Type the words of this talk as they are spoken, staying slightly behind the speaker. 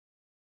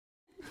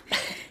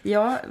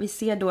Ja, vi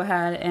ser då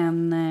här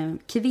en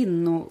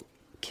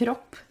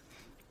kvinnokropp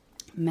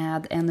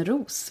med en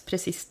ros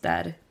precis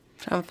där.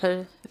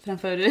 Framför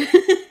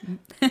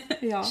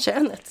ja.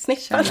 Könet,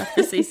 snippan. Könet,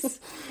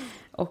 precis.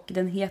 Och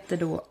den heter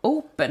då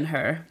Open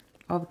Her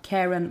av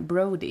Karen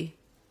Brody.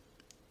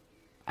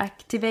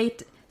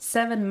 Activate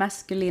 7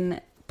 masculine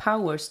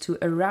powers to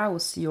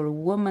arouse your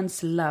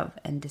woman's love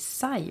and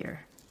desire.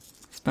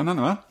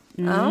 Spännande, va?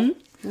 Ja,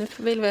 nu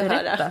vill vi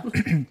höra.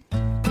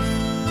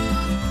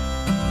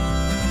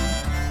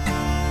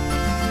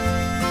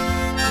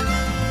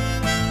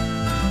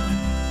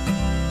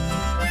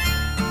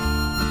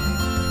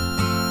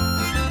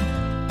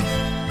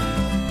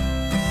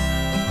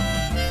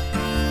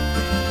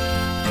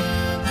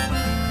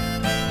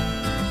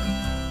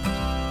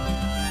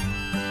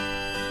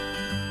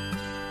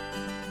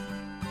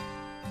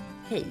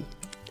 Hej.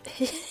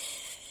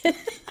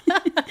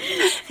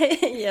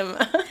 Hej,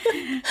 Emma.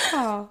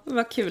 Ja,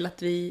 vad kul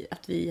att vi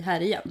är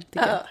här igen,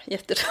 tycker jag.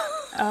 Jättebra.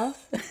 Ja.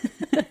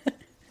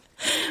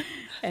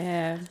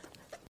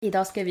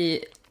 Idag ska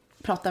vi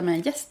prata med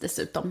en gäst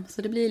dessutom,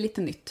 så det blir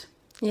lite nytt.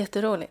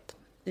 Jätteroligt.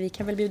 Vi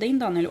kan väl bjuda in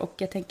Daniel, och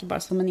jag tänker bara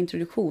som en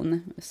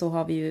introduktion så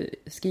har vi ju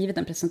skrivit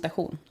en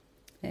presentation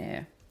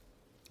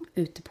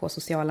ute på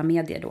sociala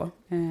medier då.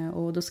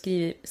 Och då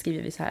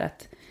skriver vi så här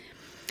att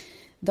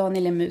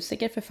Daniel är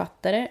musiker,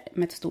 författare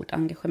med ett stort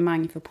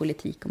engagemang för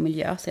politik och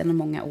miljö sedan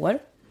många år.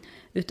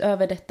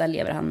 Utöver detta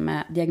lever han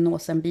med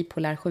diagnosen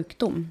bipolär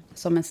sjukdom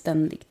som en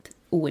ständigt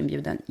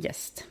oinbjuden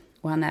gäst.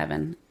 Och han är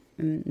även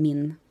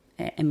min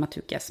Emma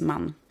Tukas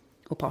man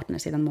och partner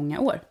sedan många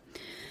år.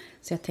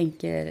 Så jag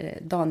tänker,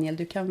 Daniel,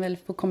 du kan väl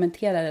få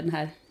kommentera den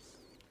här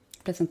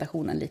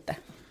presentationen lite.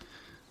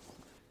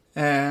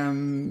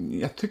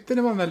 Jag tyckte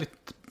det var en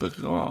väldigt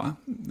bra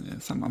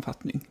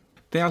sammanfattning.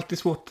 Det är alltid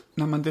svårt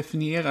när man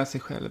definierar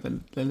sig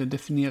själv eller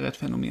definierar ett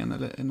fenomen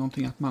eller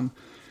någonting att man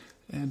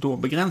då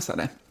begränsar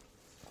det.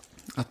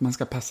 Att man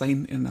ska passa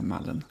in i den här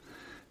mallen.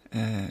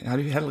 Jag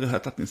hade ju hellre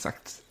hört att ni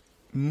sagt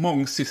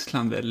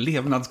mångsysslande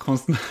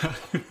levnadskonstnär.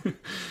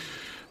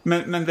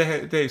 men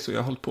det är ju så, jag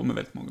har hållit på med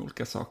väldigt många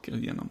olika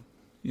saker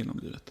genom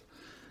livet.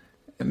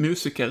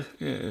 Musiker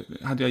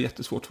hade jag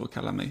jättesvårt för att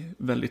kalla mig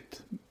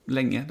väldigt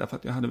länge, därför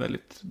att jag hade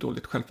väldigt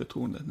dåligt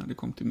självförtroende när det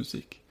kom till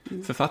musik.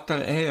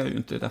 Författare är jag ju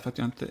inte därför att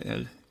jag inte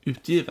är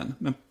utgiven,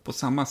 men på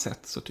samma sätt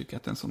så tycker jag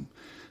att den som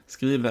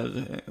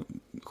skriver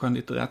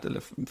skönlitterärt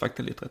eller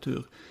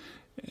faktalitteratur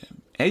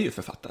är ju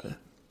författare.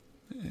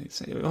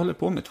 Jag håller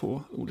på med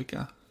 2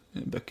 olika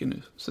böcker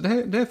nu, så det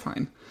är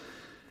fine.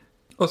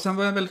 Och sen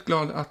var jag väldigt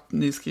glad att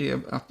ni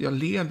skrev att jag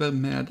lever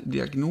med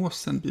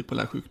diagnosen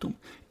bipolär sjukdom,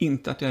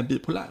 inte att jag är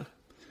bipolär.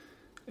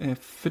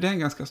 För det är en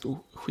ganska stor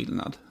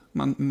skillnad.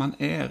 Man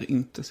är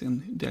inte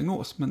sin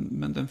diagnos,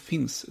 men den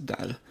finns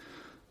där.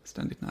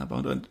 Ständigt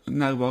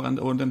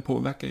närvarande, och den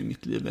påverkar ju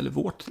mitt liv, eller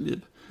vårt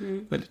liv,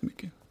 väldigt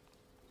mycket.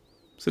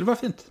 Så det var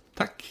fint.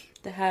 Tack.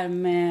 Det här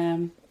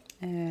med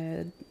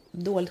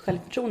dåligt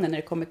självförtroende när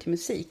det kommer till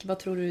musik, vad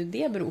tror du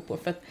det beror på?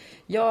 För att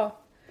jag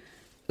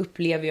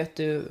upplever ju att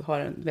du har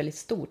en väldigt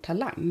stor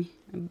talang,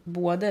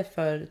 både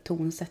för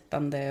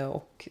tonsättande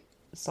och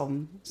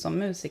som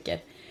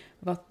musiker.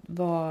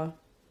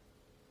 Vad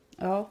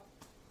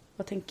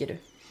tänker du?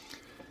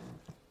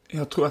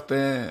 Jag tror att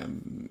det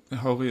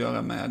har att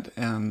göra med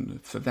en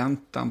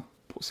förväntan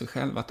på sig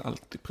själv att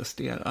alltid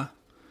prestera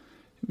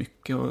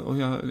mycket. Och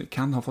jag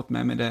kan ha fått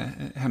med mig det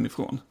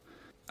hemifrån.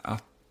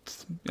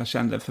 Att jag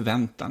kände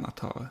förväntan att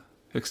ha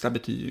högsta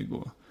betyg.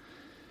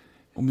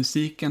 Och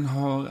musiken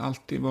har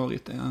alltid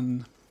varit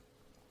en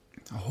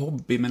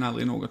hobby, men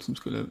aldrig något som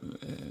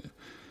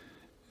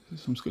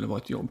skulle vara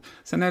ett jobb.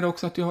 Sen är det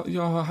också att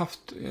jag har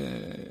haft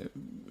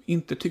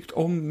inte tyckt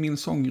om min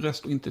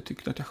sångröst och inte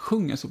tyckt att jag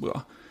sjunger så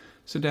bra.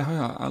 Så det har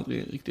jag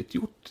aldrig riktigt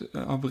gjort,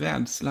 av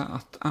rädsla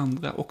att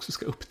andra också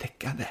ska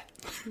upptäcka det.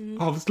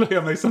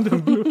 Avslöja mig som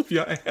den bluff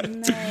jag är.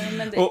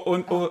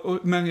 Nej,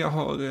 men jag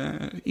har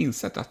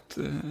insett att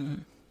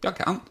jag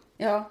kan.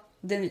 Ja,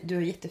 du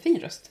har jättefin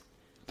röst.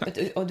 Tack.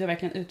 Och du har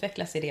verkligen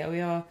utvecklats i det. Och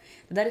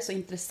det där är så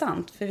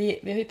intressant. För vi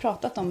har ju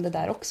pratat om det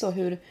där också.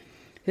 Hur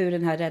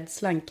den här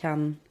rädslan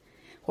kan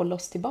hålla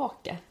oss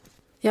tillbaka.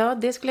 Ja,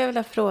 det skulle jag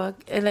vilja fråga.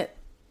 Eller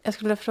jag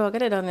skulle vilja fråga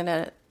dig,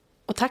 Daniel.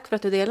 Och tack för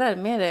att du delar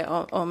med dig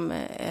om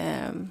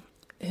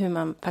hur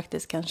man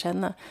faktiskt kan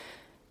känna.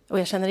 Och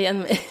jag känner igen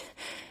mig.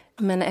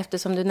 Men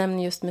eftersom du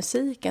nämner just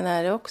musiken,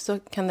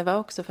 kan det vara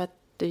också för att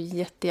du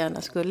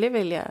jättegärna skulle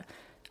vilja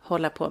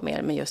hålla på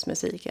mer med just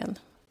musiken?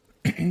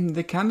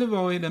 Det kan det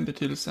vara i den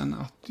betydelsen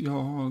att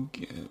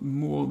jag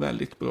mår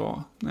väldigt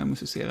bra när jag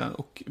musicerar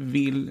och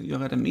vill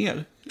göra det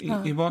mer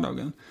i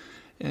vardagen.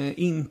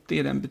 Inte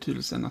i den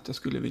betydelsen att jag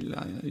skulle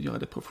vilja göra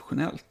det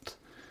professionellt.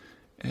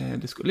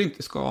 Det skulle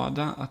inte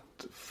skada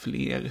att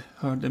fler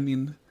hörde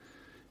min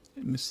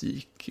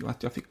musik och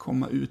att jag fick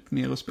komma ut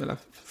mer och spela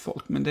för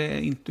folk. Men det är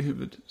inte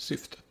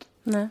huvudsyftet.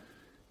 Nej.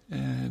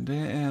 Det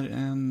är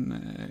en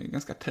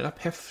ganska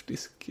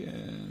terapeutisk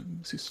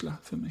syssla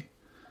för mig.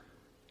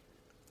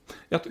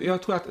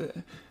 Jag tror att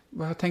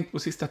vad jag har tänkt på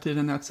sista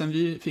tiden är att sen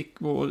vi fick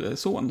vår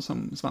son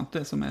som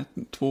Svante, som är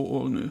 2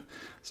 år nu,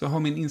 så har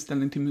min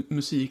inställning till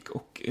musik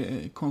och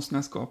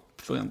konstnärskap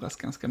förändrats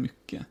ganska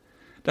mycket.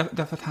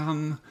 Därför att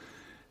han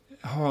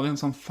har en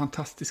sån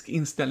fantastisk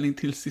inställning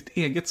till sitt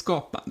eget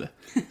skapande.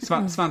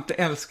 Svante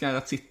älskar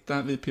att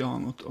sitta vid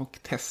pianot och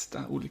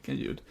testa olika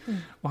ljud.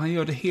 Och han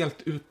gör det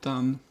helt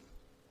utan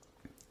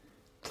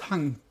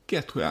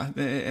tanke, tror jag.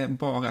 Det är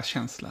bara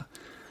känsla.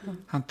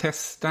 Han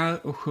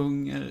testar och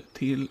sjunger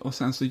till och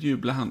sen så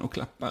jublar han och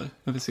klappar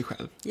över sig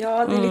själv.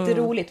 Ja, det är lite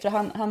roligt för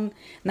han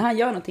när han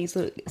gör någonting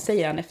så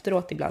säger han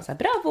efteråt ibland så här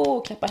bravo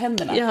och klappar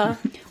händerna. Ja.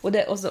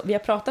 Och så, vi har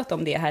pratat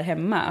om det här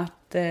hemma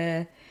att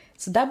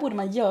så där borde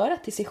man göra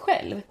till sig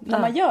själv. När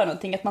man gör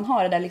någonting, att man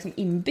har det där liksom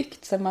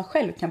inbyggt så att man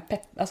själv kan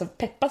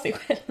peppa sig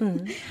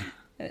själv.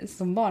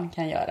 Som barn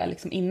kan göra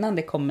liksom innan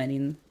det kommer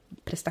in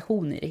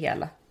prestation i det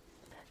hela.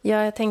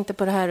 Ja, jag tänkte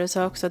på det här du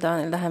sa också,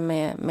 Daniel, det här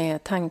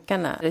med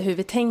tankarna. Hur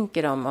vi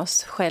tänker om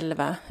oss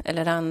själva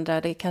eller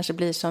andra. Det kanske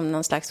blir som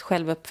någon slags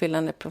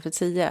självuppfyllande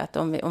profetia. Att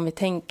om vi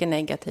tänker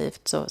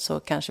negativt så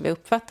kanske vi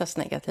uppfattas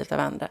negativt av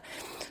andra.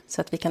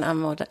 Så att vi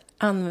kan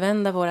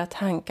använda våra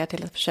tankar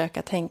till att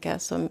försöka tänka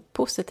så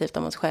positivt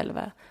om oss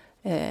själva.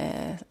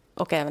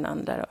 Och även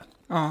andra då.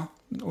 Ja,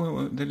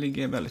 och det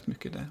ligger väldigt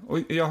mycket där. Och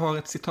jag har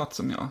ett citat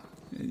som jag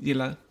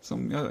gillar,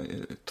 som jag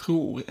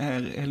tror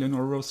är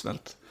Eleanor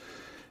Roosevelt.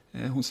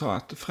 Hon sa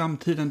att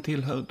framtiden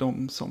tillhör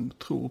de som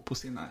tror på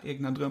sina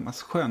egna drömmars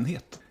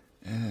skönhet.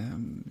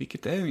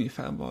 Vilket är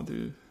ungefär vad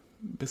du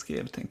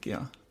beskrev, tänker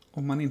jag.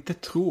 Om man inte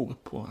tror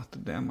på att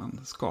det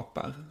man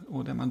skapar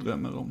och det man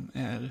drömmer om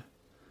är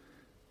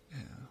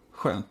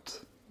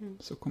skönt,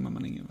 så kommer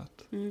man ingen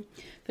vart.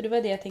 För det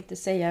var det jag tänkte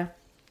säga,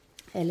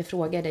 eller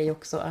fråga dig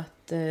också,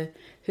 att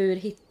hur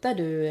hittar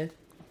du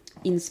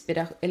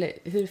eller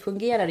hur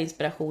fungerar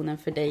inspirationen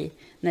för dig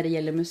när det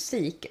gäller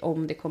musik,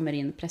 om det kommer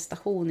in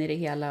prestation i det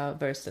hela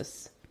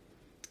versus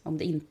om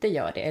det inte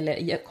gör det, eller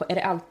är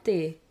det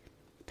alltid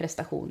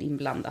prestation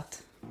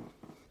inblandat?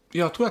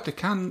 Jag tror att det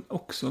kan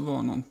också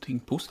vara någonting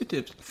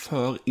positivt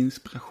för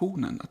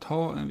inspirationen att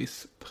ha ett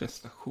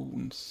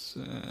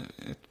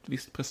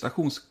visst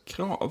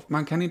prestationskrav.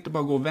 Man kan inte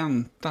bara gå och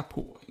vänta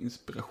på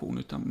inspiration,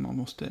 utan man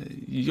måste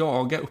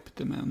jaga upp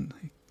det med en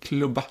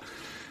klubba.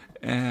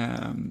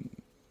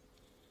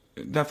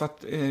 Därför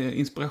att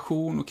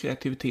inspiration och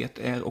kreativitet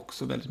är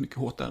också väldigt mycket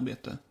hårt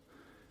arbete.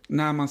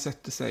 När man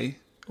sätter sig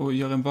och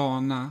gör en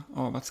vana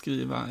av att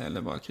skriva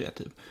eller vara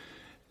kreativ,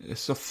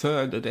 så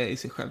föder det i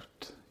sig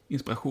självt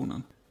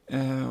inspirationen.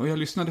 Och jag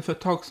lyssnade för ett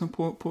tag sedan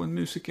på en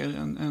musiker,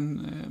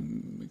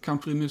 en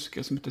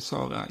countrymusiker som heter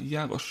Sara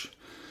Jarosz,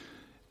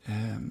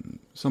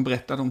 som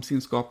berättade om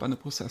sin skapande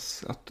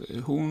process. Att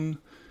hon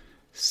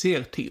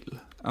ser till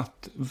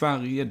att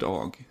varje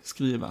dag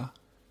skriva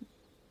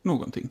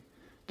någonting.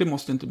 Det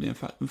måste inte bli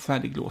en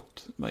färdig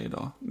låt varje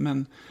dag.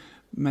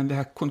 Men det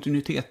här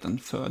kontinuiteten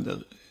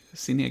föder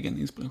sin egen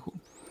inspiration.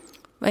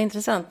 Vad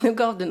intressant. Nu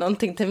gav du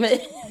någonting till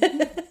mig.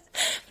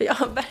 För jag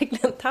har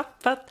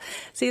verkligen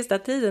sista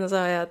tiden så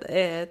har jag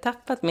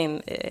tappat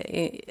min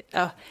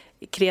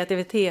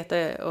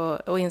kreativitet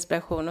och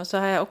inspiration. Och så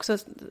har jag också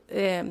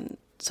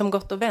som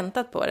gått och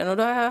väntat på den. Och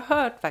då har jag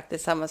hört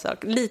faktiskt samma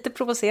sak. Lite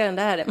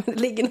provocerande är det, men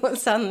det ligger nog en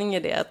sanning i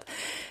det. Att,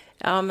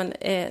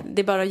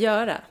 det är bara att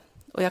göra.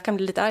 Och jag kan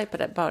bli lite arg på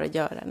det, bara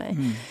göra, nej.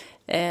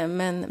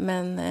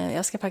 Men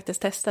jag ska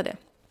faktiskt testa det.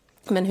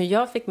 Men hur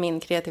jag fick min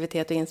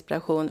kreativitet och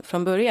inspiration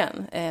från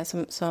början,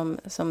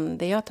 som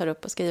det jag tar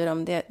upp och skriver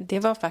om, det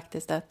var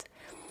faktiskt att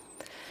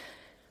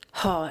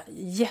ha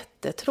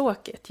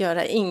jättetråkigt,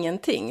 göra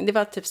ingenting. Det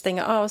var typ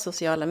stänga av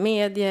sociala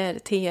medier,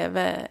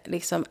 tv,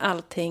 liksom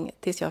allting,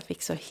 tills jag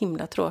fick så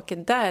himla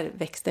tråkigt. Där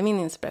växte min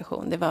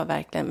inspiration, det var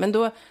verkligen. Men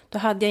då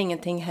hade jag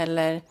ingenting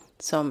heller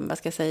som, vad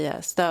ska jag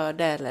säga,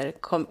 störde eller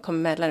kom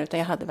emellan, utan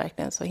jag hade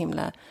verkligen så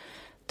himla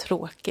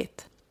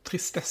tråkigt.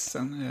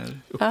 Tristessen är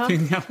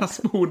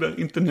uppfinningarnas moder,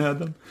 inte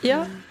nöden.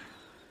 Ja.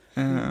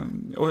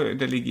 Och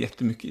det ligger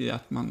jättemycket i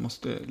att man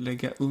måste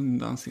lägga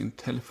undan sin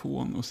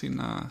telefon och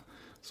sina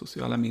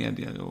sociala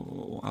medier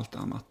och allt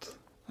annat.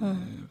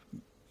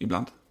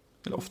 Ibland,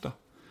 eller ofta.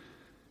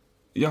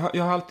 Jag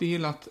har alltid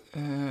gillat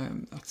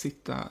att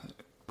sitta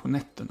på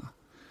nätterna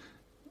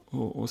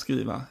och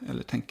skriva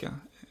eller tänka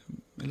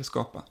eller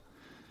skapa.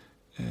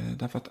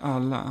 Därför att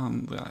alla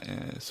andra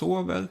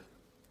sover.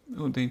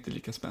 Och det är inte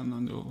lika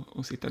spännande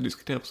att sitta och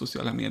diskutera på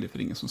sociala medier, för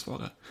det är ingen som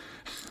svarar.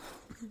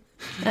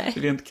 Nej.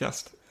 Det är inte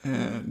krasst.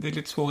 Det är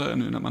lite svårare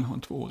nu när man har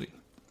en 2-åring.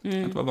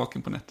 Att vara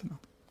vaken på nätterna.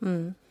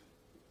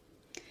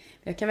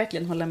 Jag kan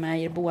verkligen hålla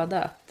med er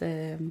båda. Att,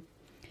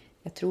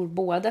 jag tror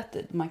båda att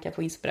man kan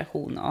få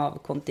inspiration av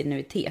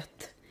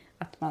kontinuitet.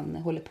 Att man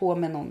håller på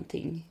med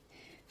någonting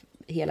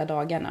hela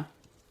dagarna.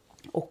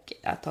 Och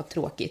att ha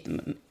tråkigt.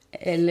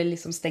 Eller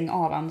liksom stänga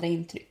av andra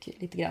intryck.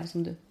 Lite grann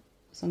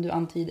som du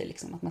antyder.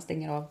 Liksom, att man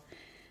stänger av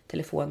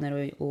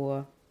telefoner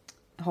och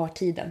har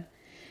tiden.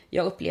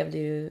 Jag upplevde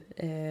ju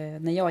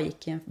när jag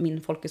gick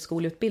min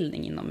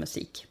folkhögskoleutbildning inom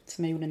musik.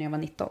 Som jag gjorde när jag var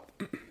 19.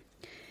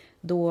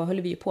 Då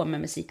höll vi ju på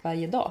med musik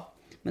varje dag.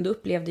 Men då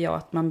upplevde jag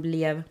att man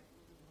blev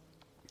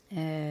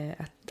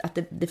Att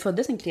det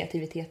föddes en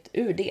kreativitet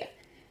ur det.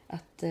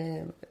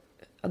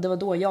 Det var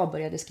då jag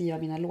började skriva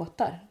mina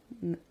låtar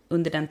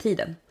under den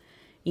tiden.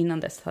 Innan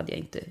dess hade jag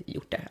inte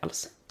gjort det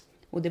alls.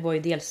 Och det var ju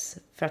dels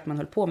för att man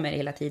höll på med det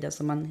hela tiden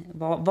som man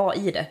var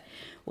i det.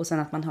 Och sen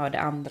att man hörde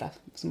andra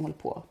som håller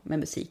på med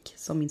musik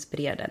som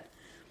inspirerade en.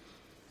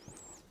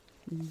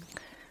 Mm.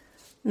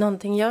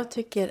 Någonting jag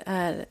tycker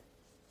är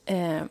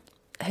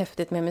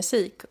häftigt med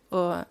musik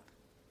och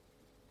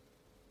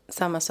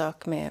samma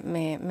sak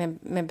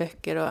med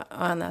böcker och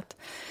annat.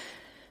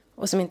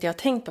 Och som inte jag har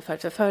tänkt på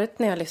förut. För förut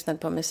när jag lyssnade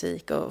på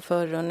musik och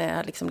förr och när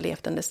jag liksom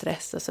levt under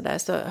stress och sådär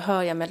så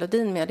hör jag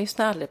melodin men jag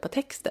lyssnar aldrig på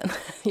texten.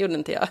 Gjorde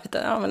inte jag.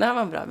 Utan men det här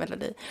var en bra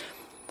melodi.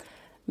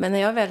 Men när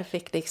jag väl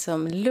fick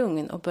liksom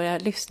lugn och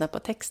började lyssna på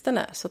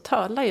texterna så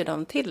talar ju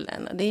de till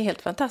en. Och det är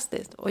helt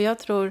fantastiskt. Och jag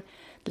tror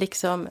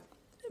liksom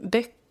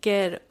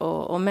böcker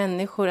och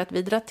människor att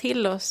vi drar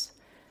till oss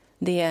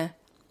det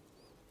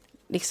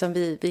liksom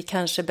vi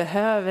kanske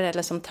behöver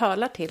eller som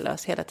talar till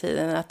oss hela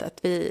tiden. Att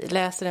vi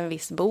läser en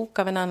viss bok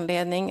av en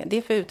anledning. Det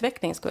är för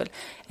utvecklings skull.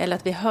 Eller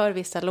att vi hör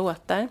vissa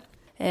låtar.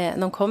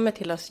 De kommer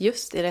till oss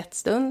just i rätt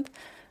stund.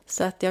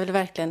 Så att jag vill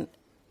verkligen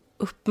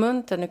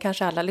uppmuntra. Nu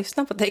kanske alla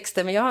lyssnar på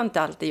texter men jag har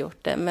inte alltid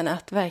gjort det. Men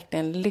att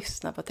verkligen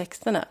lyssna på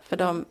texterna.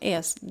 För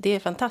det är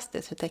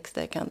fantastiskt hur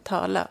texter kan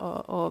tala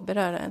och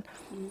beröra en.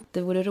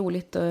 Det vore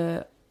roligt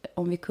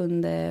om vi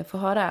kunde få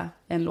höra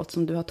en låt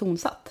som du har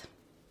tonsatt.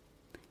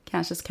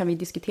 Kanske så kan vi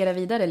diskutera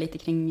vidare lite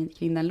kring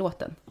den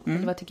låten.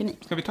 Eller vad tycker ni?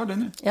 Ska vi ta den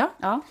nu?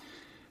 Ja.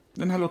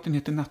 Den här låten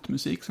heter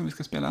Nattmusik som vi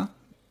ska spela.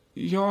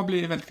 Jag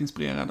blir väldigt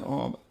inspirerad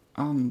av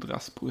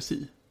andras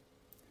poesi.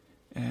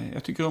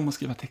 Jag tycker om att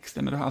skriva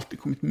texter men det har alltid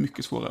kommit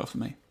mycket svårare för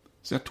mig.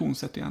 Så jag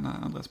tonsätter gärna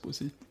andras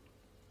poesi.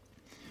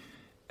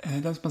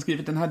 Den som har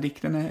skrivit den här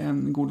dikten är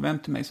en god vän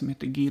till mig som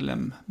heter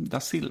Guilherme da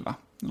Silva.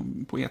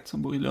 En poet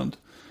som bor i Lund.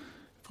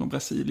 Från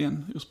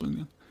Brasilien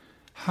ursprungligen.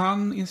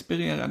 Han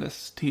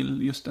inspirerades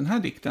till just den här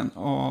dikten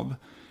av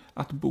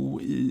att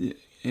bo i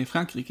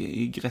Frankrike,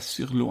 i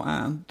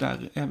Grès-sur-Loing,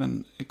 där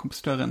även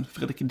kompositören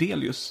Fredrik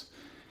Delius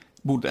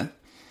bodde.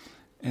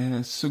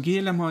 Så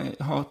Guilherme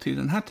har till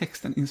den här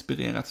texten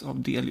inspirerats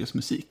av Delius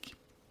musik,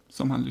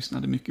 som han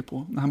lyssnade mycket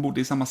på när han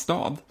bodde i samma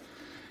stad.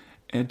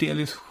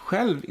 Delius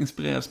själv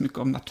inspirerades mycket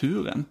av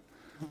naturen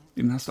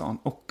i den här stan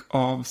och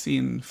av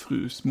sin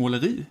frus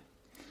måleri.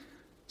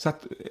 Så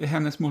att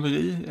hennes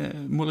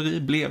måleri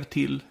blev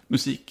till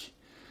musik.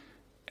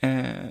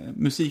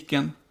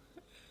 Musiken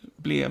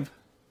blev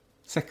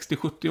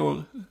 60-70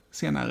 år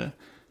senare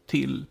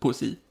till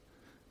poesi.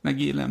 När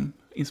Guilherme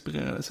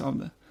inspirerades av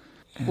det.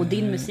 Och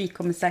din musik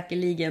kommer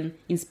säkerligen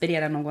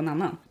inspirera någon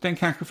annan. Den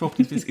kanske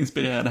förhoppningsvis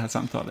inspirerar det här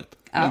samtalet.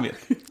 Ja. Vem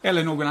vet.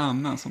 Eller någon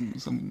annan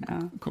som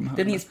kommer höra.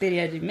 Den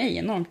inspirerade mig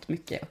enormt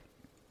mycket.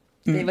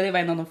 Det var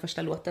en av de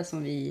första låtar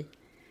som vi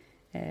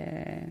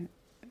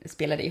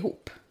spelade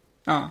ihop.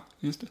 Ja,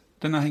 just det.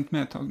 Den har hängt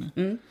med ett tag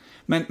nu.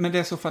 Men det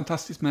är så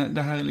fantastiskt med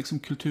det här är liksom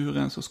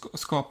kulturens och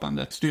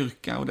skapandets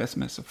styrka och det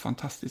som är så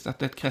fantastiskt att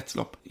det är ett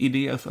kretslopp.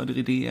 Idéer föder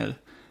idéer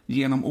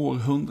genom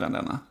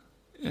århundradena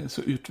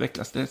så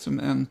utvecklas det som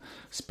en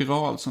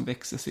spiral som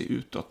växer sig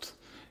utåt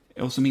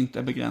och som inte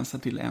är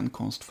begränsad till en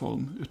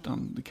konstform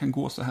utan det kan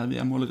gå så här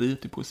via måleri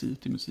till poesi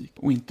till musik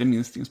och inte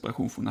minst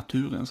inspiration från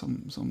naturen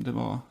som det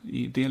var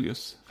i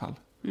Delius fall.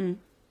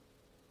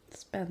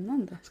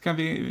 Spännande. Ska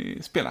vi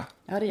spela?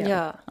 Ja, det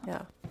gör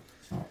Ja.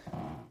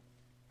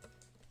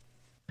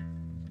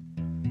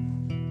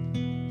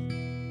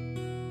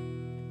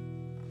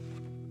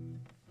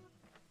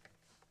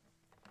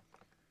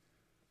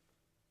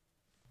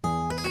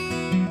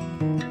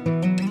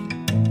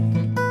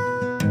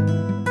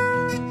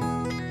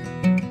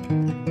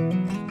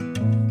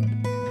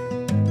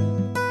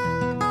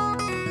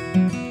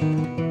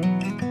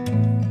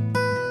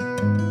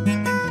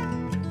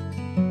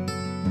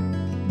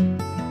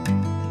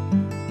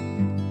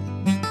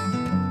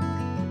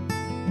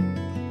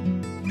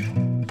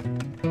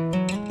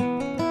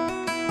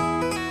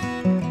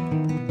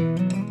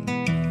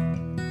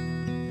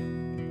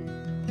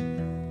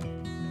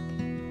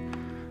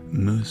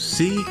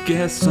 Musik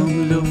är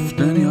som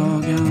luften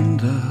jag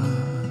andas.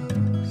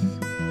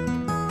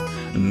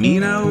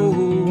 Mina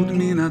ord,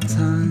 mina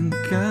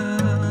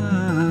tankar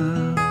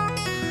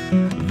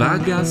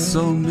vaggas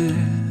som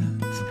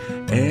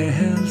ett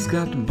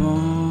älskat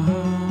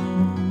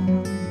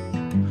barn.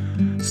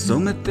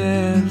 Som ett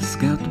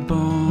älskat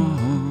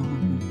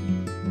barn.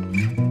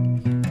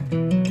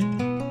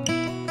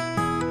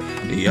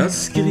 Jag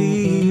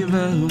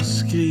skriver och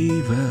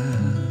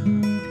skriver.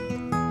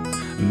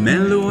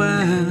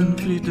 Melloen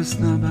flyter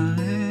snabbare.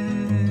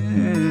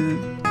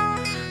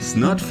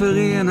 Snart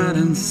förenar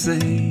den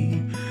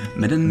sig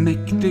med den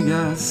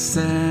mäktiga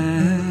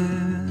säl.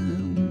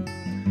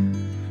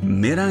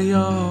 Medan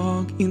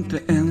jag inte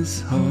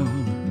ens har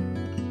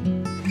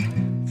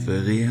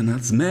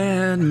förenats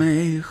med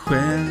mig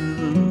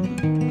själv.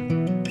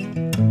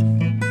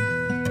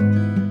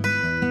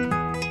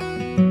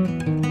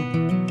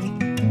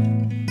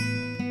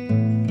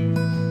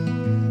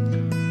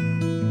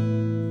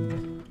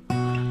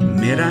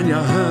 Medan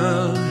jag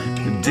hör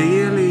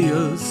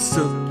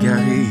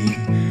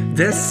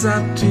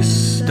dessa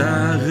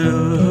tysta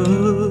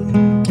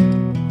rum.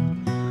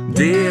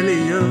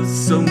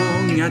 Delius så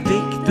många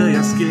dikter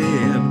jag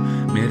skrev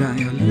medan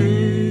jag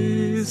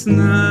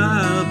lyssnar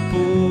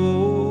på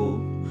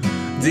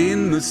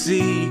din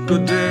musik, och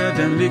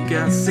döden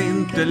lyckas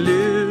inte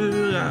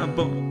lura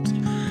bort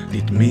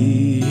ditt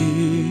minne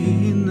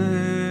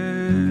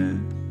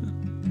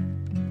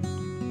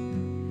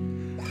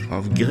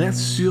av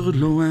Grèce sur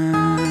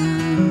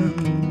Loing.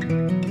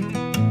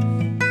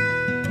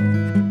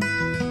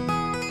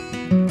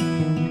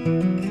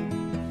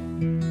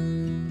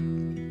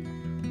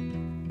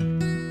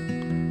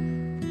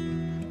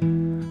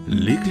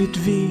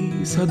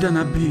 Lyckligtvis har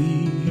denna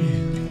by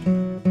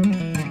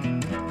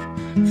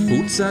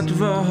fortsatt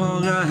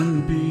vara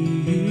en by,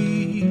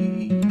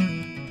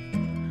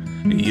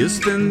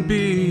 just en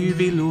by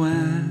vid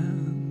Loing,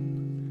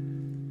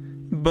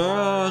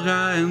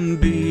 bara en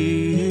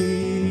by,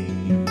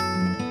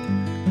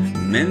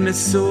 men med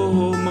så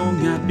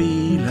många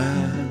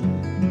bilar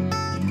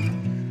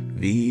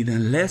vid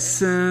en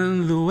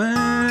ledsen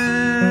Loing.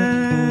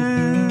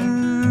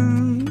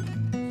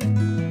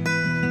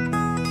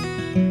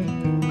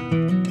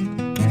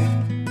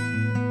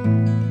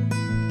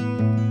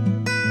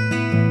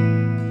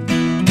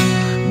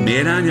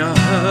 Medan jag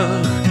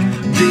hör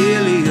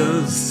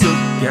Delius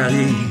suckar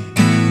i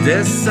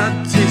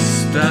dessa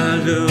tysta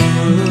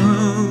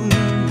rum.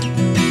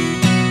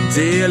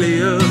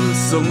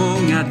 Delius så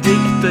många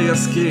dikter jag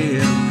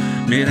skrev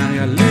medan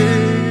jag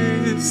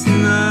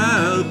lyssnar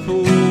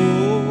på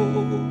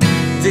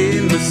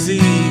din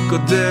musik,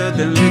 och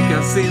döden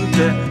lyckas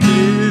inte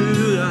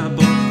lura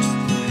bort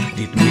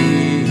ditt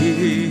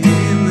minne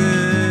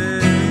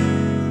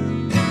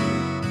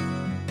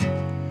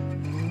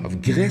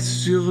av Grèce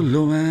sur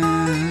Loing.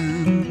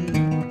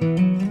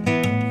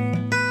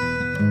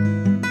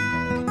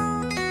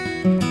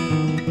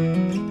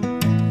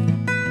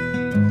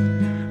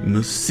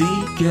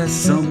 Musik är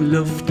som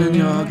luften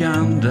jag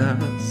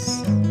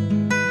andas,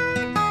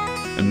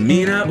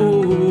 mina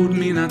ord,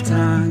 mina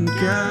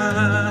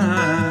tankar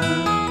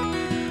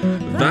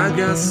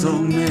vaggar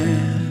som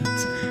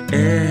ett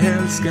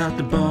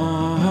älskat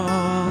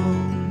barn,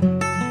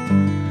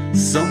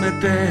 som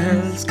ett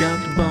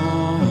älskat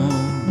barn.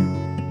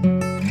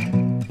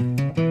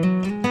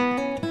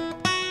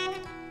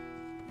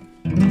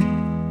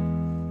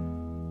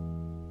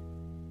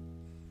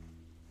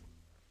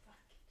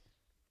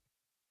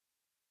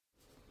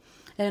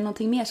 Är det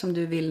någonting mer som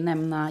du vill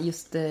nämna,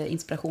 just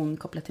inspiration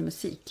kopplat till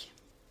musik?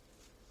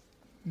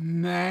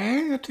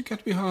 Nej, jag tycker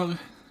att vi har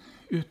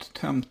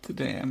uttömt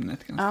det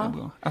ämnet ganska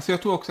bra. Alltså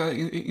jag tror också att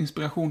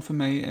inspiration för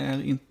mig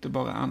är inte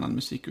bara annan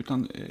musik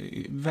utan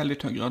i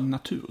väldigt hög grad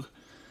natur.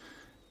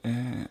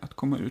 Att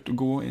komma ut och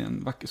gå i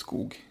en vacker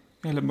skog.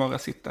 Eller bara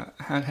sitta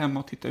här hemma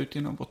och titta ut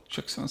genom vårt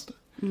köksfönster.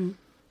 Mm.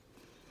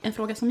 En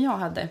fråga som jag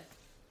hade,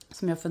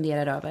 som jag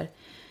funderar över,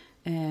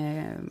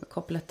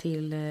 kopplat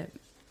till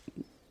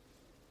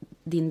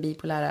din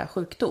bipolära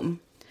sjukdom.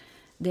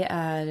 Det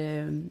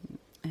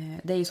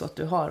är ju så att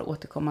du har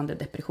återkommande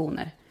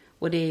depressioner.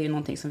 Och det är ju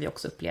någonting som vi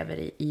också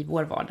upplever i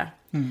vår vardag.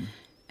 Mm.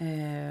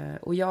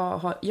 Och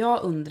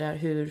jag undrar,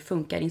 hur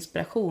funkar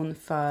inspiration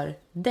för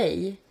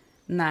dig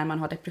när man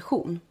har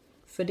depression?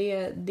 För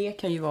det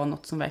kan ju vara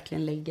något som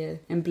verkligen lägger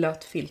en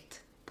blöt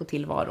filt på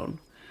tillvaron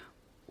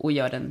och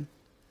gör den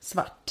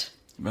svart.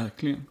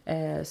 Verkligen.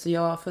 Så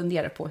jag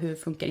funderar på, hur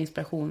funkar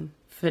inspiration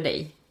för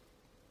dig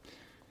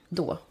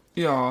då?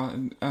 Ja,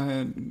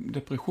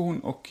 depression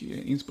och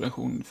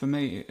inspiration för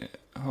mig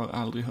har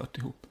aldrig hört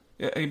ihop.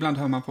 Ibland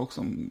hör man folk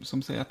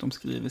som säger att de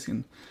skriver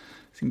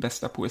sin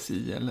bästa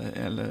poesi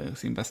eller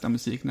sin bästa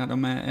musik när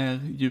de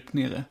är djupt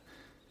nere.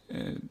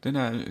 Det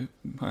där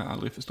har jag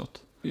aldrig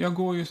förstått. Jag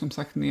går ju som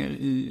sagt ner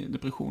i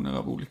depressioner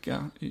av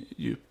olika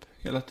djup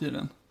hela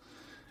tiden.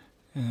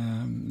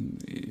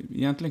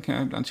 Egentligen kan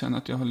jag ibland känna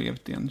att jag har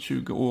levt i en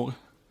 20 år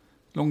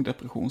lång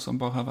depression som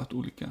bara har varit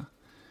olika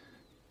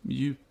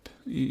djup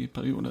i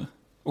perioder.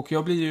 Och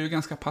jag blir ju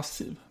ganska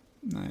passiv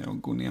när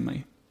jag går ner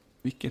mig.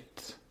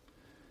 Vilket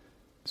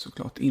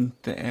såklart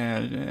inte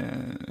är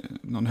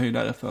någon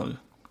höjdare för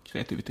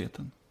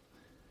kreativiteten.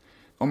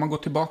 Om man går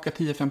tillbaka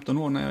 10-15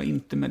 år när jag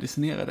inte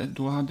medicinerade,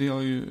 då hade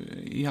jag ju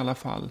i alla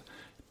fall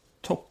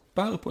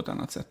toppar på ett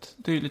annat sätt.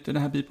 Det är ju lite det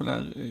här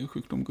bipolär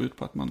sjukdom går ut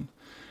på, att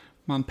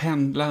man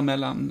pendlar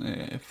mellan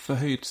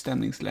förhöjt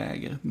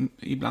stämningsläge,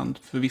 ibland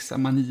för vissa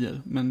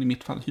manier, men i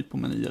mitt fall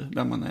hypomanier,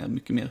 där man är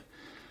mycket mer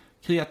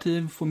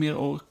kreativ, får mer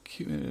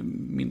ork,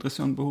 mindre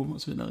sömnbehov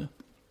och så vidare.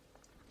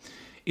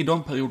 I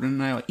de perioderna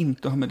när jag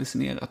inte har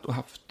medicinerat och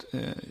haft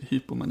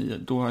hypomanier,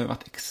 då har jag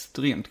varit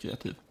extremt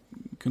kreativ.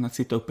 Kunnat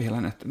sitta uppe hela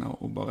nätterna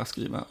och bara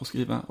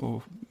skriva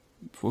och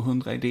få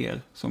 100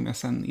 idéer som jag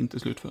sen inte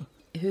slutför.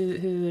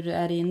 Hur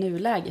är det i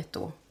nuläget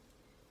då?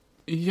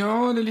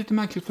 Ja, det är lite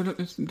märkligt, för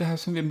det här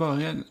som vi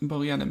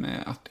började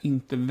med, att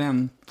inte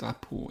vänta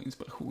på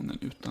inspirationen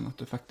utan att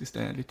det faktiskt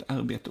är lite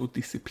arbete och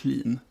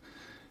disciplin.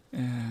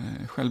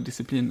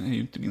 Självdisciplin är ju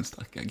inte min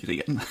starka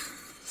gren,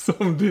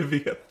 som du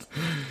vet.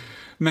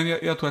 Men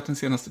jag tror att den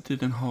senaste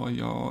tiden har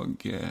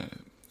jag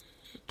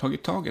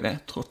tagit tag i det,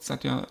 trots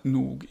att jag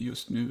nog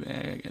just nu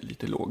är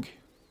lite låg.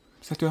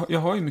 Så att jag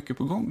har ju mycket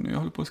på gång nu. Jag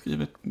håller på att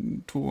skriva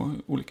 2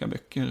 olika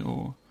böcker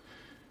och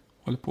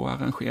håller på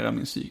att arrangera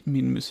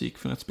min musik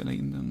för att spela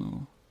in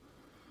den.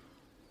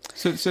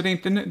 Så det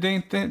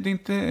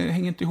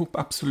hänger inte ihop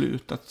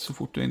absolut att så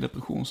fort du är i en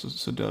depression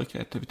så dör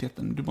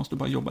kreativiteten. Du måste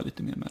bara jobba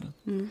lite mer med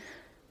den. Mm.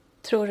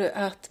 Tror du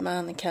att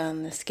man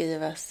kan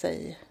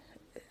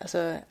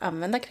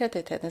använda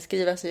kreativiteten,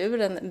 skriva sig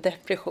ur en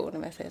depression,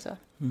 om jag säger så?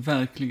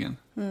 Verkligen.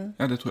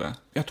 Ja, det tror jag.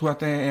 Jag tror att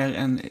det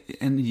är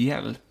en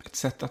hjälp, ett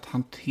sätt att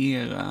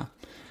hantera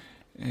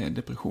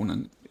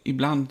depressionen.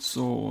 Ibland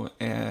så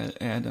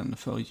är den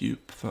för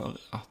djup för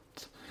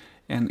att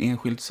en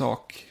enskild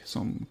sak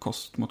som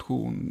kost,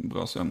 motion,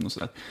 bra sömn och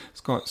sådär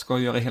ska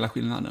göra hela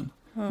skillnaden.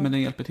 Men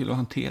den hjälper till att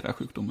hantera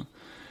sjukdomen.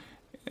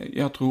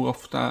 Jag tror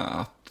ofta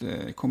att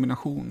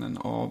kombinationen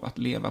av att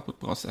leva på ett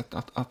bra sätt,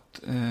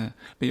 att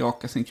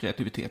bejaka sin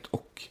kreativitet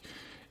och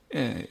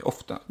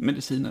ofta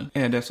mediciner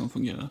är det som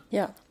fungerar.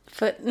 Ja,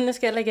 för nu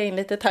ska jag lägga in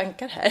lite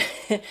tankar här.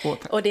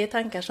 Och det är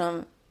tankar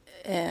som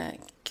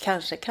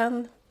kanske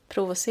kan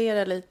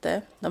provocera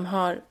lite. De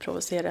har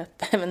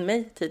provocerat även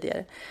mig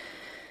tidigare.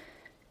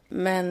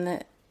 Men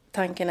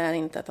tanken är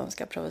inte att de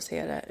ska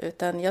provocera,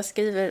 utan jag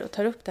skriver och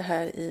tar upp det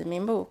här i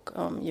min bok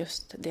om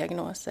just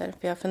diagnoser.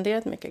 För jag har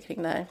funderat mycket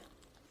kring det här.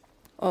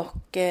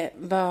 Och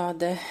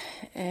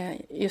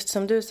just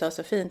som du sa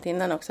så fint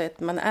innan också, att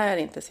man är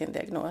inte sin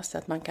diagnos.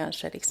 Att man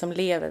kanske liksom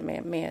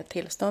lever med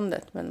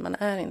tillståndet, men man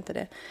är inte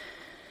det.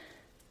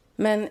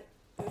 Men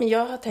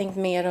jag har tänkt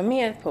mer och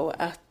mer på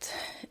att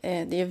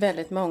det är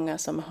väldigt många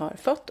som har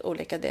fått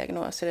olika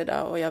diagnoser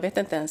idag. Och jag vet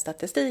inte ens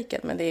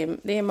statistiken, men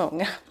det är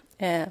många.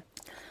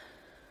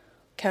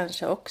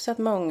 Kanske också att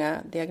många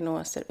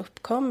diagnoser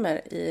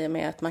uppkommer i och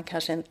med att man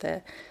kanske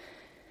inte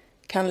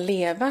kan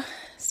leva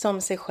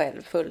som sig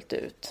själv fullt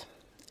ut.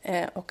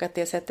 Och att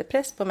det sätter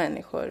press på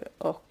människor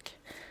och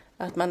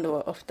att man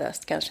då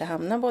oftast kanske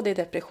hamnar både i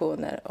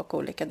depressioner och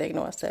olika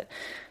diagnoser.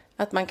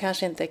 Att man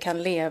kanske inte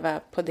kan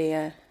leva på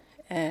det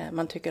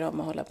man tycker om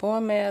att hålla på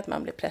med, att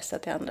man blir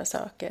pressad till andra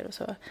saker och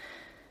så.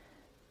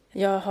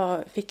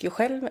 Jag fick ju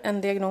själv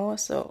en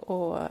diagnos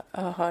och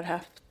har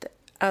haft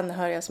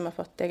anhöriga som har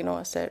fått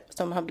diagnoser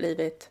som har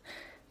blivit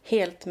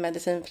helt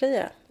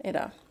medicinfria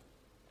idag.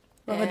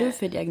 Vad har du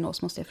för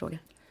diagnos, måste jag fråga?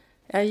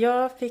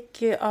 Jag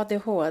fick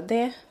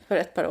ADHD för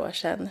ett par år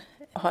sedan.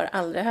 Jag har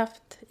aldrig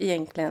haft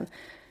egentligen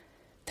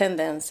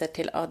tendenser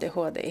till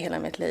ADHD i hela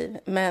mitt liv.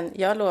 Men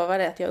jag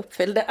lovade att jag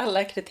uppfyllde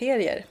alla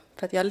kriterier.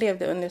 För att jag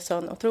levde under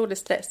sån otrolig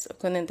stress och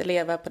kunde inte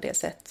leva på det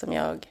sätt som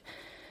jag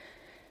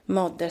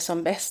mådde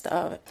som bäst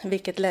av.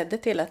 Vilket ledde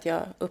till att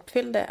jag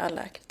uppfyllde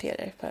alla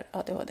kriterier för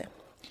ADHD.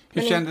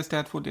 Hur kändes det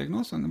att få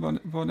diagnosen?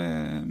 Var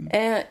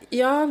det...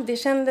 Ja, det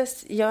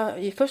kändes...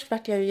 Först var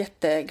jag ju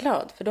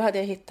jätteglad. För då hade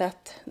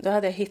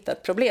jag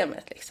hittat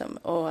problemet. Liksom.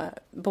 Och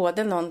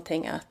både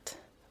någonting att,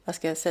 vad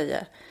ska jag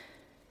säga...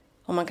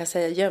 Om man kan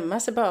säga gömma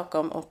sig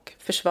bakom och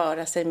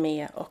försvara sig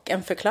med. Och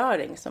en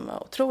förklaring som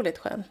var otroligt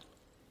skön.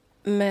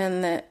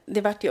 Men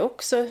det var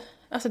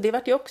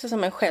ju också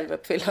som en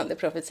självuppfyllande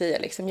profetia.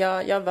 Liksom.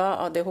 Jag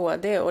var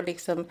ADHD och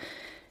liksom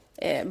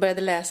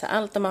började läsa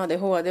allt om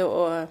ADHD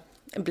och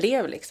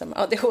blev liksom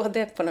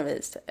ADHD på något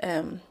vis.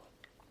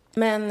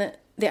 Men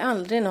det är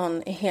aldrig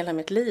någon i hela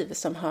mitt liv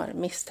som har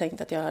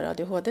misstänkt att jag har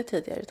ADHD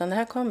tidigare. Utan det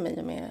här kom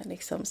i med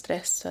liksom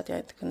stress så att jag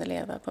inte kunde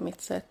leva på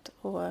mitt sätt.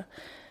 Och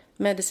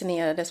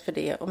medicinerades för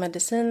det. Och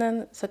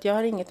medicinen, så att jag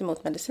har inget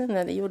emot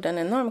medicinen. Det gjorde en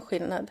enorm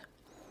skillnad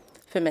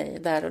för mig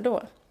där och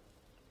då.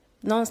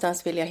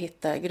 Någonstans vill jag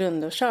hitta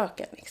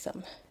grundorsaken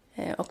liksom.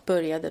 Och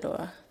började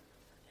då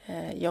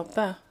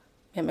jobba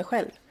med mig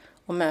själv.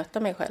 Och möta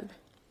mig själv.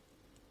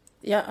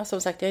 Ja,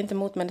 som sagt, jag är inte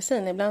emot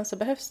medicin. Ibland så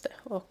behövs det.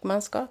 Och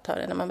man ska ta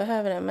det när man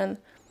behöver det. Men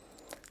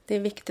det är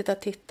viktigt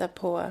att titta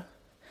på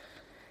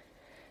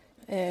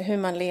hur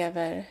man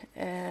lever.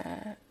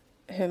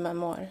 Hur man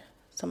mår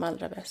som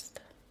allra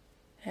bäst.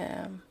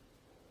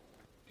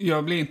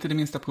 Jag blir inte det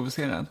minsta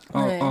provocerad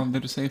av det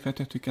du säger. För att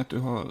jag tycker att du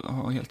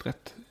har helt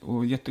rätt.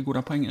 Och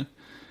jättegoda poänger.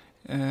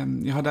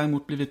 Jag har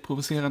däremot blivit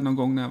provocerad någon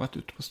gång när jag varit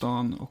ute på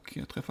stan. Och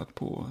träffat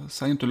på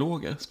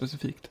scientologer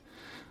specifikt.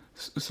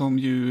 Som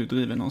ju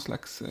driver någon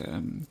slags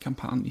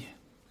kampanj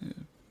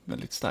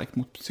väldigt starkt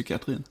mot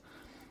psykiatrin.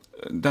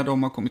 Där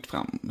de har kommit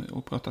fram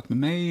och pratat med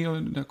mig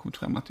och det har kommit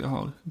fram att jag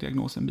har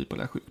diagnosen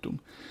bipolär sjukdom.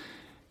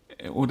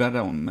 Och där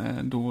de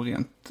då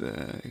rent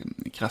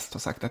krasst har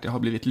sagt att jag har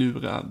blivit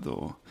lurad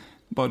och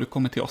bara du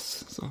kommer till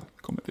oss så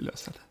kommer vi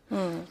lösa det.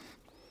 Mm.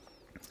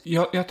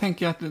 Jag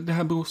tänker att det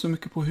här beror så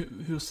mycket på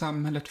hur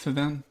samhället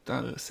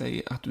förväntar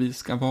sig att vi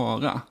ska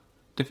vara.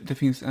 Det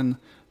finns en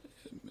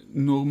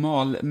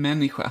normal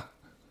människa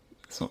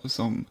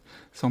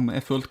som är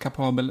fullt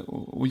kapabel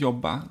att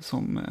jobba,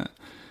 som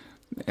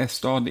är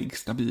stadig,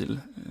 stabil,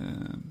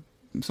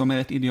 som är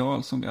ett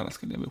ideal som vi alla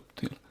ska leva upp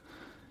till.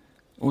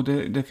 Och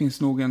det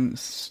finns nog en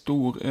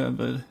stor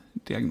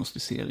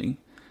överdiagnostisering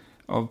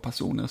av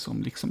personer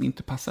som liksom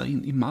inte passar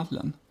in i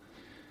mallen.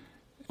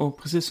 Och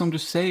precis som du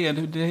säger,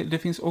 det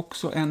finns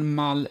också en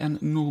mall, en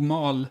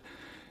normal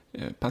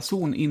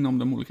person inom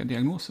de olika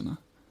diagnoserna.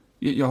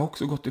 Jag har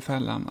också gått i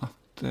fällan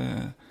att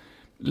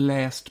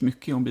läst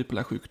mycket om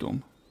bipolär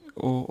sjukdom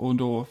och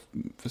då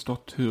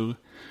förstått hur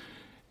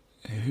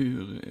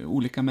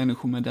olika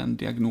människor med den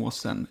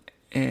diagnosen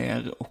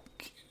är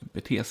och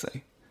beter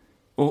sig.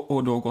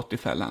 Och då gått i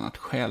fällan att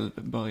själv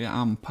börja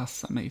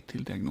anpassa mig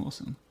till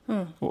diagnosen.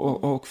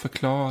 Och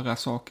förklara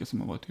saker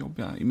som har varit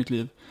jobbiga i mitt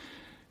liv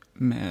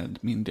med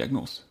min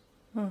diagnos.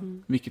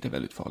 Vilket är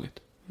väldigt farligt.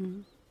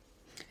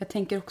 Jag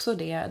tänker också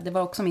det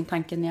var också min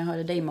tanke när jag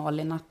hörde dig,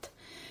 Malin, att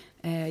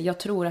jag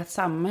tror att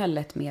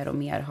samhället mer och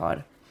mer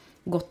har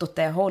gått åt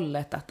det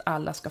hållet att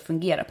alla ska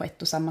fungera på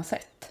ett och samma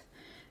sätt.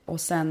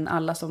 Och sen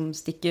alla som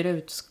sticker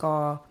ut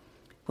ska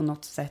på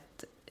något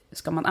sätt,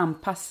 ska man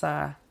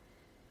anpassa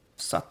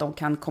så att de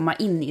kan komma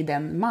in i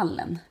den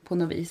mallen på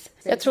något vis.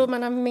 Jag tror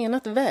man har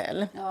menat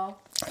väl. Ja,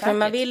 för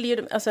man vill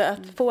ju, alltså att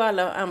få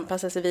alla att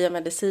anpassa sig via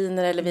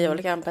mediciner eller via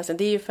olika anpassningar,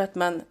 det är ju för att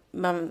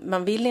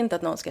man vill inte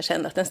att någon ska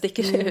känna att den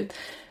sticker ut.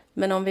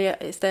 Men om vi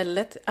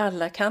istället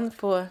alla kan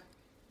få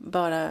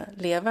bara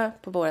leva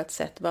på vårt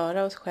sätt,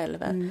 vara oss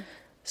själva,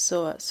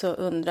 så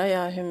undrar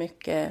jag hur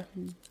mycket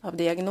av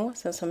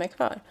diagnosen som är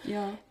kvar.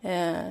 Ja.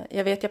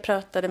 Jag vet, jag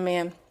pratade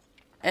med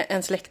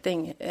en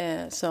släkting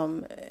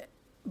som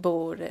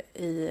bor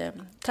i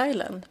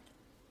Thailand.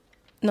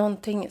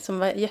 Någonting som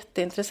var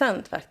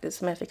jätteintressant faktiskt,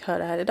 som jag fick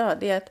höra här idag,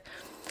 det är att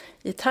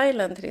i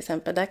Thailand till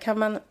exempel, där kan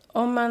man,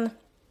 om man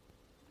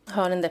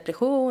har en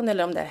depression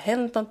eller om det har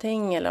hänt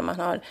någonting eller om man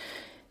har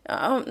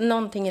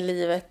någonting i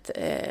livet,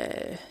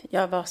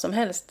 vad som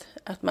helst,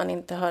 att man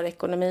inte har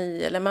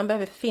ekonomi eller man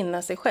behöver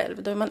finna sig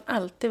själv, då är man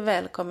alltid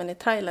välkommen i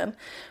Thailand.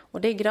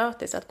 Och det är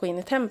gratis att gå in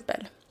i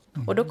tempel.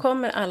 Och då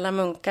kommer alla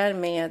munkar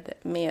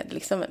med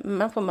liksom,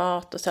 man får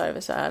mat och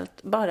service och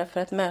allt, bara för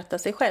att möta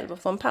sig själv och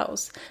få en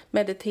paus.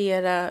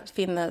 Meditera,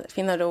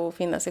 finna ro,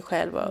 finna sig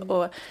själv.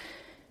 Och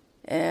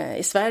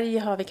i Sverige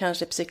har vi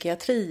kanske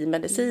psykiatri,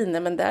 mediciner,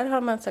 men där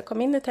har man så här,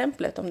 kom in i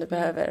templet om du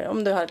behöver,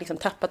 om du har liksom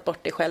tappat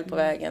bort dig själv på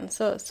vägen,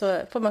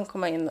 så får man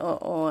komma in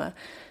och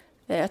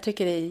jag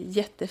tycker det är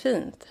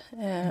jättefint.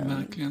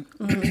 Verkligen.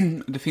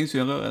 Det finns ju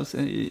en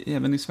rörelse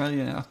även i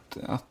Sverige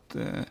att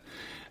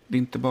det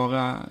inte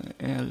bara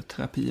är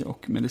terapi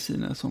och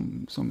mediciner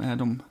som är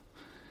de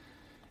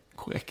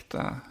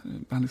korrekta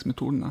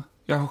behandlingsmetoderna.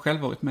 Jag har själv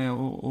varit med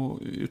och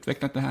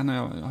utvecklat det här när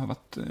jag har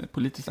varit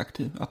politiskt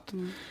aktiv. Att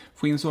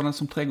få in sådant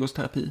som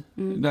trädgårdsterapi.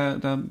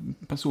 Där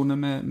personer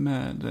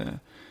med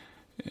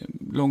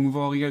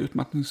långvariga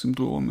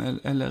utmattningssyndrom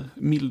eller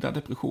milda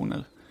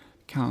depressioner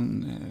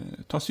kan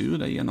ta sig ur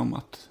det genom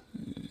att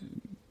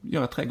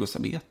göra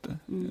trädgårdsarbete.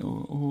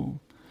 Och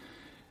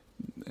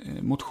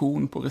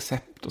motion på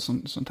recept och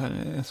sånt här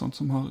är sånt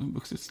som har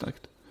vuxit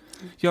starkt.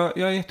 Jag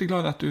är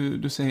jätteglad att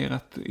du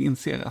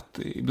inser att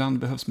ibland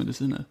behövs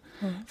mediciner.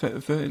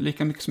 För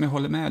lika mycket som jag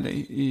håller med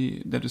dig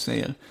i det du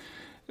säger,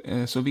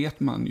 så vet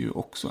man ju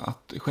också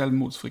att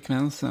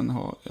självmordsfrekvensen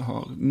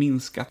har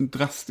minskat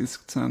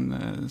drastiskt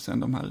sen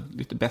de här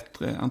lite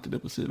bättre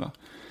antidepressiva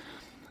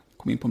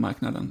kom in på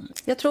marknaden.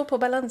 Jag tror på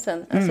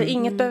balansen. Alltså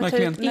inget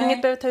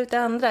behöver ta ut det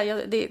andra.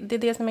 Det är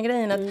det som är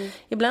grejen. Att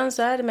ibland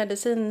så är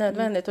medicin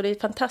nödvändigt och det är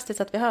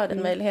fantastiskt att vi har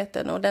den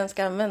möjligheten och den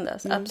ska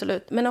användas,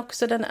 absolut. Men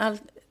också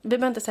vi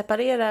behöver inte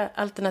separera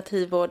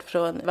alternativvård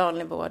från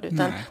vanlig vård,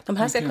 utan de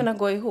här ska kunna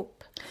gå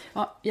ihop.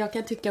 Ja, jag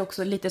kan tycka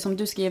också lite som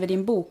du skrev i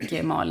din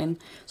bok, Malin,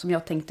 som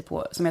jag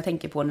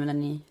tänker på nu när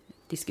ni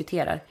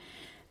diskuterar.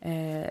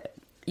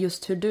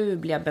 Just hur du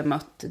blev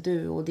bemött,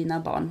 du och dina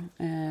barn,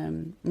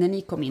 när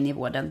ni kom in i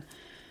vården.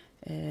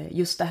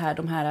 Just det här,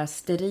 de här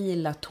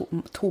sterila,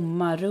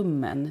 tomma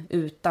rummen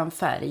utan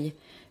färg,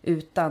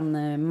 utan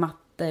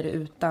mattor,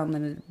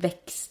 utan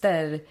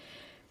växter.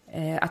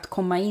 Att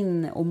komma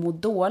in och må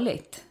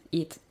dåligt.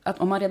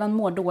 Om man redan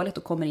mår dåligt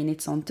och kommer in i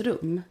ett sånt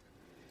rum.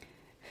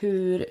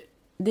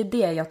 Det är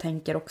det jag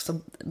tänker också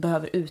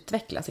behöver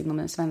utvecklas inom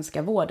den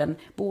svenska vården.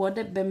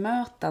 Både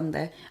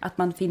bemötande, att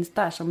man finns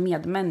där som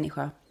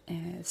medmänniska,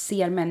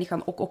 ser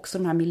människan, och också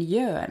de här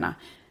miljöerna.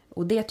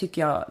 Och det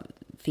tycker jag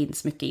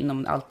finns mycket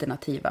inom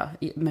alternativa,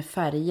 med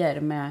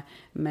färger,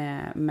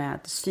 med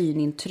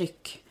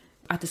synintryck.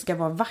 Att det ska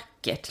vara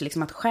vackert,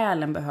 liksom att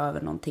själen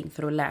behöver någonting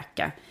för att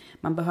läka.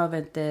 Man behöver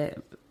inte...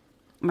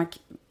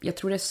 jag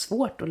tror det är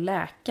svårt att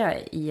läka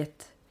i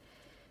ett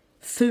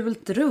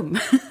fult rum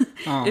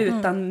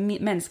utan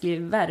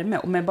mänsklig värme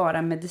och med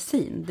bara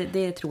medicin.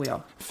 Det tror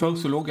jag. Förr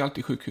så låg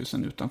alltid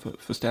sjukhusen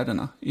utanför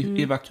städerna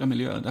i vackra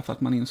miljöer, därför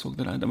att man insåg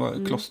det där. Det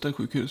var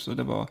klostersjukhus och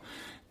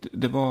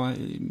det var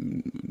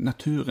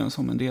naturen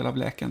som en del av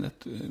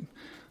läkandet.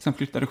 Sen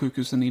flyttade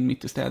sjukhusen in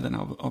mitt i städerna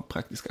av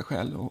praktiska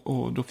skäl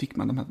och då fick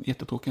man de här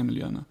jättetråkiga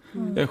miljöerna.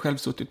 Jag har själv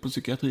suttit på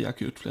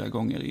psykiatriakut flera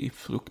gånger i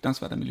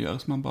fruktansvärda miljöer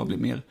som man bara blir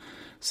mer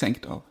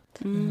sänkt av.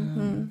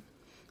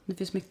 Det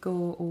finns mycket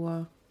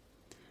att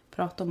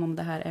prata om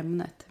det här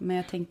ämnet. Men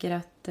jag tänker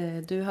att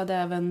du hade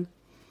även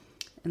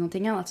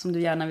någonting annat som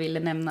du gärna ville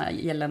nämna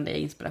gällande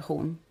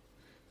inspiration.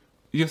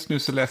 Just nu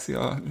så läser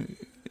jag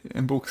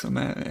en bok som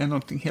är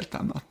någonting helt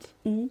annat.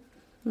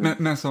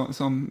 Men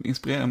som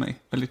inspirerar mig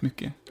väldigt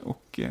mycket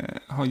och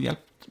har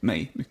hjälpt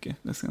mig mycket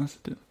den senaste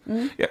tiden.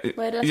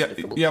 Vad är det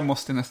för bok? Jag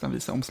måste nästan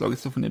visa omslaget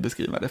så får ni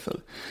beskriva det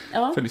för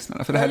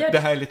lyssnarna. För det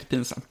här är lite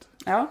pinsamt.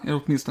 Ja. Det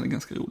är åtminstone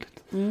ganska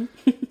roligt.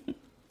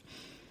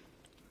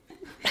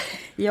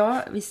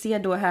 Ja, vi ser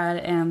då här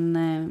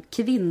en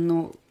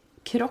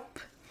kvinnokropp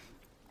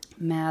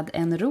med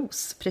en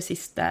ros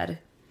precis där.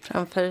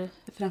 Framför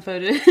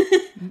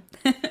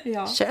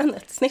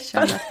könet,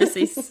 snippan.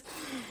 Precis.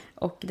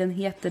 Och den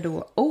heter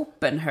då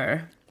Open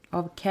Her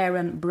av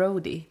Karen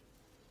Brody.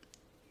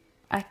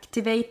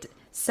 Activate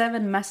 7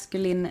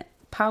 masculine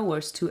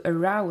powers to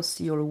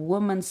arouse your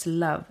woman's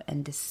love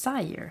and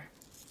desire.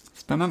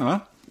 Spännande, va?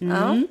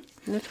 Ja,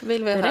 nu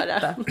vill vi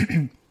höra.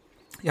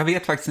 Jag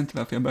vet faktiskt inte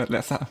varför jag började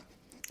läsa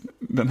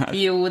den här.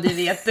 Jo, det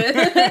vet du.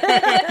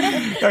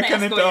 jag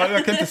kan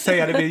inte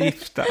säga det, vi är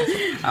gifta.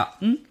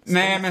 Alltså.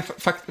 Nej, men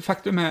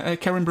faktum är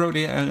Karen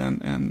Brody är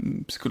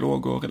en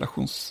psykolog och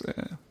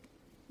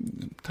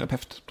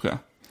relationsterapeut, tror jag.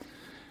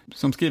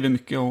 Som skriver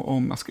mycket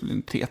om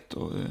maskulinitet.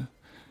 Och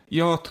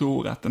jag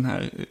tror att den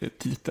här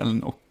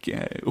titeln och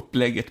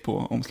upplägget på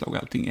omslag och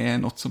allting är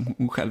något som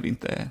hon själv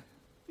inte är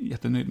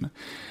jättenöjd med.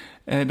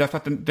 Därför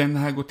att den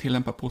här går att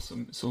tillämpa på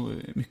så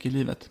mycket i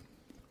livet.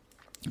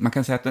 Man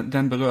kan säga att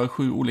den berör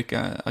 7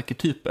 olika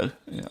arketyper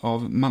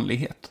av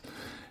manlighet.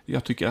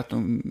 Jag tycker att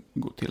de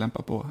går att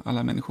tillämpa på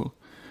alla människor.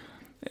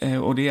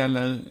 Och det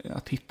gäller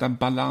att hitta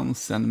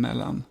balansen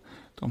mellan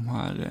de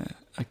här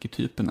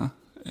arketyperna.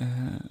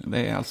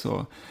 Det är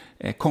alltså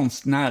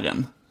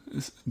konstnären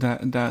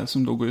där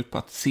som då går ut på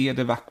att se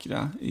det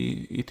vackra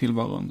i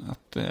tillvaron,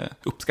 att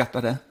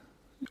uppskatta det.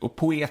 Och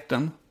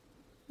poeten,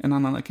 en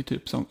annan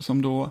arketyp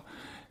som då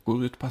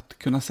går ut på att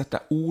kunna sätta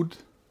ord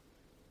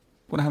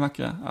på det här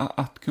vackra,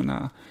 att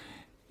kunna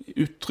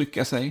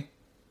uttrycka sig,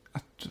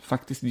 att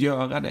faktiskt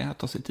göra det, att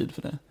ta sig tid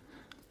för det.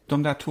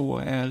 De där 2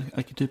 är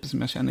arketyper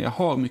som jag känner jag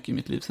har mycket i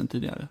mitt liv sedan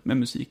tidigare, med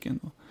musiken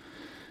och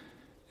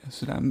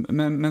sådär.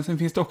 Men sen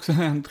finns det också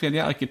en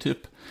tredje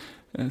arketyp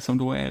som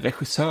då är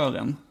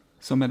regissören,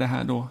 som är det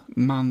här då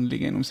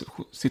manliga inom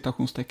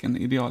citationstecken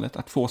idealet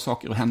att få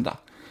saker att hända.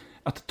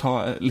 Att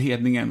ta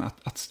ledningen,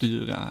 att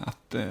styra,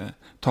 att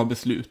ta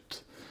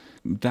beslut.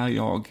 Där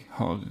jag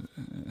har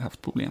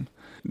haft problem.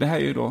 Det här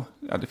är ju då,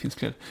 det finns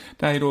fler.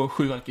 Det här är då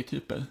 7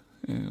 arketyper.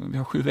 Vi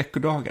har 7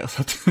 veckodagar.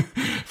 Så att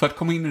för att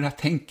komma in i det här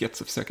tänket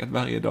så försöker jag att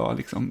varje dag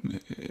liksom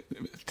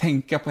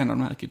tänka på en av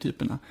de här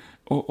arketyperna.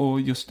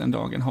 Och just den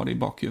dagen ha det i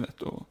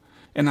bakhuvudet. Och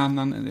en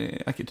annan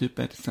arketyp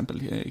är till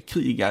exempel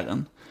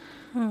krigaren.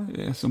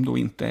 Som då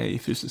inte är i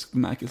fysisk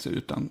bemärkelse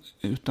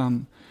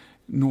utan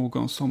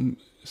någon som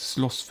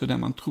slåss för det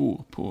man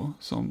tror på.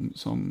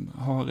 Som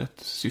har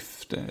ett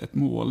syfte, ett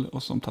mål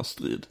och som tar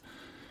strid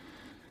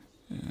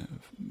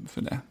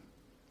för det.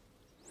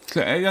 Så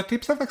jag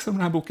tipsar faktiskt om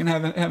den här boken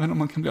även om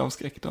man kan bli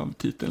avskräckt av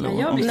titel. Ja,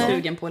 jag blir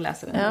sugen på att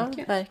läsa den. Ja,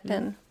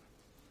 verkligen.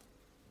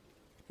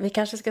 Vi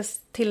kanske ska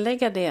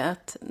tillägga det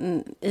att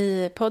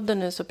i podden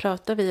nu så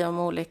pratar vi om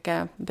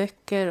olika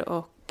böcker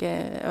och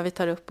vi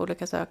tar upp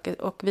olika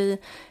saker. Och vi,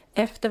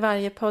 efter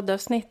varje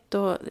poddavsnitt,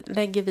 då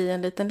lägger vi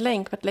en liten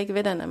länk. Vart lägger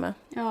vi den, Emma?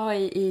 Ja,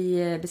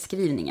 i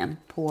beskrivningen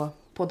på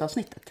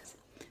poddavsnittet.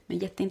 Men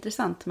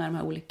jätteintressant med de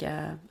här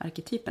olika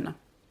arketyperna.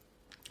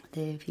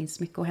 Det finns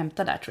mycket att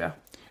hämta där, tror jag.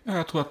 Ja,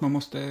 jag tror att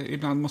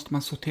ibland måste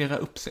man sortera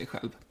upp sig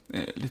själv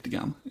lite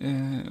grann.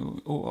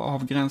 Och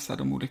avgränsa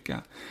de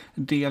olika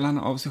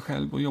delarna av sig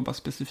själv och jobba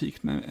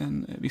specifikt med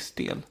en viss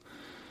del.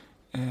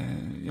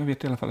 Jag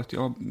vet i alla fall att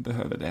jag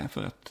behöver det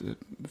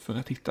för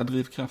att hitta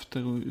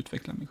drivkrafter och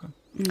utveckla mig själv.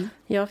 Mm.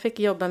 Jag fick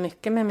jobba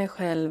mycket med mig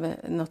själv,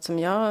 något som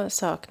jag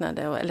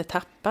saknade eller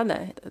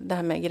tappade, det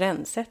här med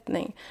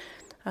gränssättning.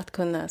 Att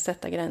kunna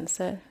sätta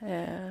gränser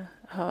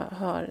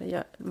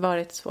har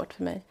varit svårt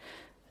för mig.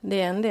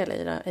 Det är en del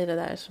i det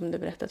där som du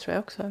berättar, tror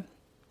jag också.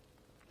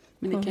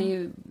 Men det kan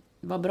ju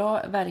vara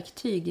bra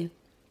verktyg,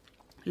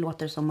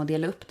 låter som att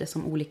dela upp det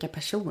som olika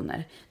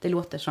personer. Det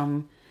låter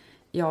som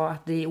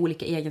att det är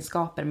olika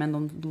egenskaper,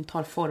 men de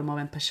tar form av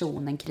en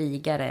person, en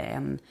krigare,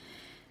 en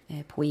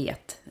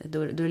poet.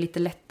 Då är det lite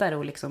lättare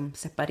att liksom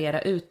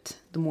separera ut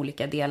de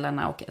olika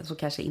delarna och så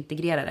kanske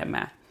integrera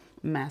det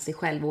med sig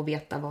själv och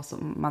veta vad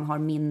som man har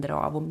mindre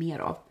av och mer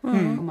av.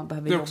 Och man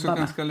behöver det är också jobba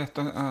ganska lätt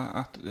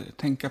att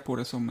tänka på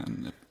det som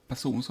en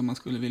person som man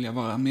skulle vilja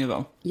vara mer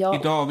av. Ja.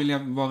 Idag vill jag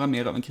vara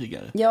mer av en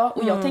krigare. Ja,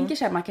 och jag tänker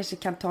så här, man kanske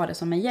kan ta det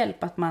som en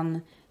hjälp att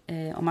man,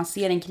 om man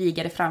ser en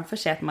krigare framför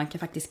sig, att man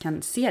faktiskt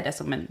kan se det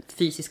som en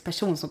fysisk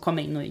person som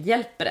kommer in och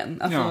hjälper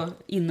en, alltså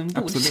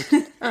inombords.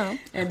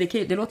 Absolut.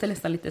 Det låter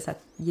nästan lite så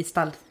här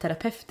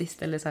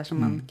gestaltterapeutiskt, eller så här som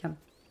man kan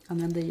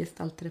använda i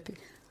gestaltterapi.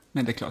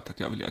 Men det är klart att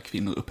jag vill göra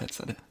kvinnor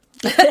upphetsade.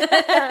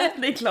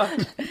 Det är klart.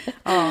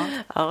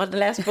 Ja,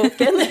 läs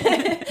boken.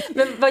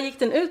 Men vad gick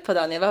den ut på,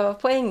 Daniel? Vad var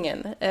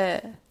poängen?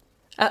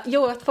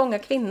 Att fånga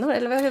kvinnor,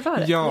 eller hur var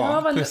det?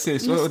 Ja,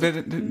 precis. Och det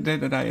är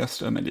det där jag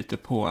stör mig lite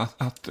på.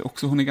 Att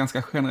också hon är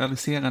ganska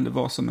generaliserande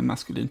vad som är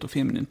maskulint och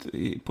feminint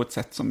på ett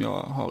sätt som jag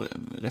har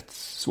rätt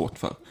svårt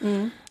för.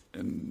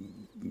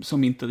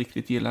 Som inte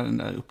riktigt gillar den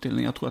där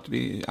uppdelningen. Jag tror att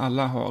vi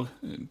alla har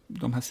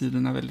de här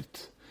sidorna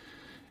väldigt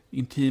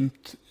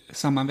intimt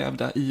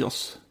sammanvävda i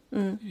oss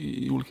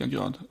i olika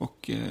grad.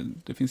 Och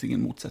det finns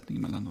ingen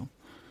motsättning mellan dem.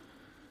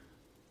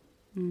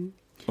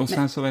 Och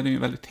sen så är det ju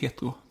väldigt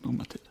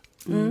heteronormativ.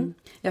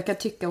 Jag kan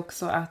tycka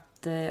också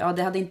att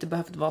det hade inte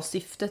behövt vara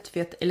syftet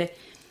för att, eller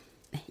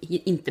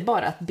inte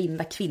bara att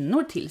binda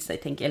kvinnor till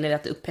sig, eller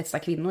att upphetsa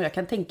kvinnor. Jag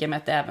kan tänka mig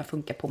att det även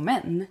funkar på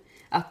män.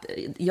 Att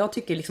jag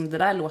tycker liksom det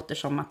där låter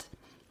som att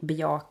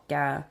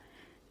bejaka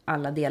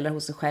alla delar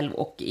hos sig själv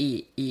och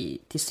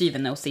till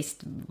syvende och sist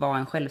vara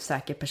en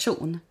självsäker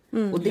person.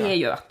 Och det är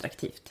ju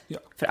attraktivt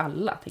för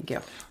alla, tänker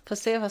jag. Får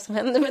se vad som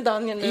händer med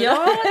Daniel nu.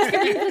 Ja, det ska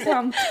bli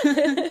intressant.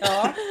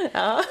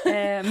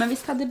 Men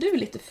visst hade du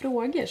lite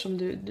frågor som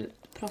du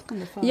pratade om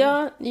det förut?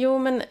 Ja,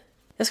 men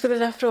jag skulle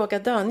vilja fråga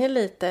Daniel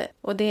lite.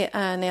 Och det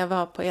är när jag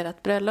var på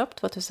ert bröllop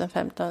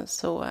 2015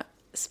 så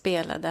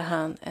spelade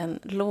han en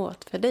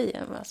låt för dig,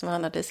 Emma, som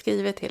han hade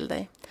skrivit till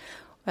dig.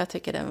 Och jag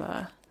tycker den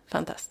var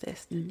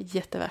fantastisk,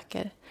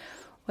 jättevacker.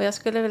 Och jag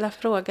skulle vilja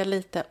fråga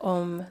lite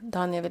om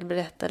Daniel vill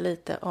berätta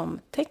lite om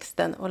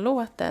texten och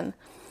låten.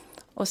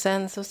 Och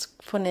sen så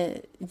får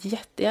ni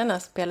jättegärna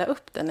spela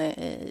upp den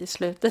i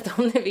slutet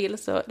om ni vill,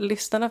 så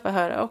lyssnarna får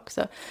höra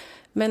också.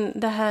 Men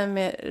det här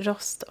med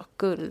rost och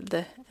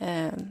guld,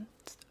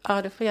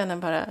 du får gärna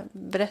bara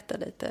berätta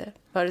lite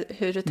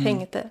hur du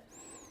tänkte.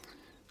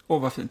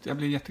 Vad fint, jag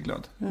blir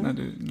jätteglad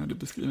när du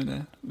beskriver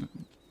det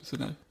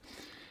sådär.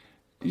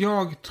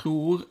 Jag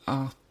tror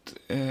att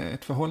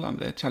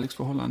ett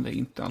kärleksförhållande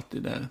inte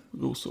alltid är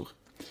rosor.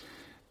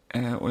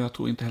 Och jag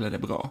tror inte heller det är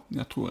bra.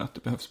 Jag tror att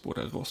det behövs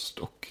både rost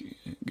och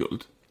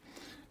guld.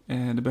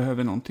 Det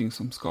behöver någonting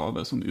som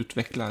skaver, som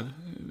utvecklar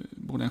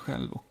både en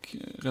själv och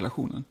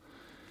relationen.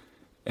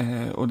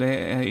 Och det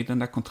är i den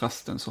där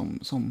kontrasten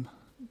som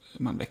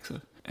man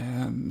växer.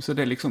 Så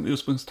det är liksom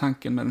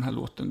ursprungstanken med den här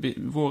låten.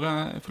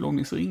 Våra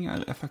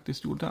förlovningsringar är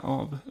faktiskt gjorda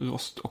av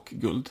rost och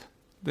guld.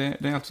 Det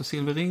är alltså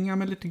silverringar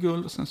med lite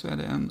guld och sen så är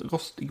det en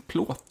rostig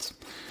plåt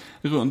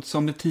runt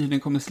som med tiden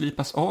kommer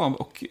slipas av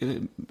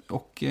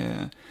och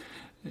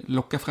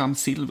locka fram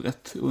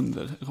silvret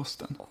under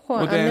rosten.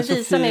 Och det är nu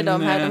visar ni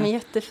dem här, de är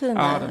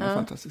jättefina. Ja, de är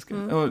fantastiska.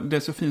 Och det är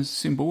så fin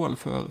symbol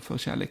för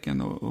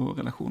kärleken och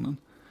relationen,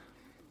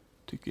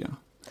 tycker jag.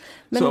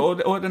 Men...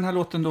 Och den här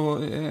låten då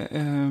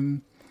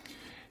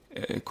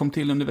kom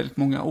till under väldigt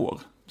många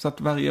år. Så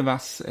att varje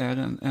vers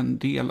är en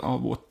del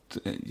av vårt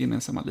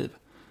gemensamma liv.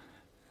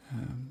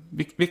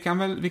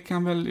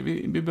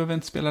 Vi behöver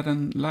inte spela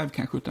den live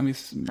kanske, utan vi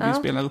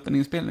spelar upp en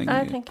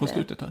inspelning på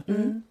slutet här.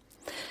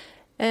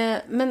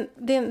 Men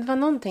det var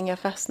någonting jag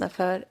fastnade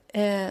för.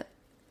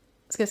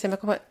 Ska jag se om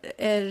jag kommer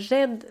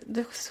rädd.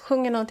 Du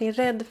sjunger någonting,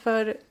 rädd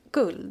för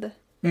guld.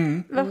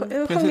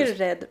 Sjunger du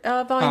rädd?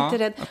 Ja, var inte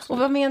rädd. Absolut. Och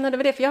vad menar du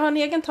med det? För jag har en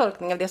egen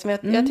tolkning av det som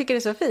jag tycker är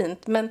så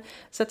fint. Men,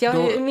 så att jag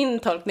har min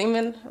tolkning,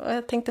 men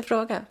jag tänkte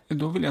fråga.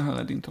 Då vill jag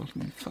höra din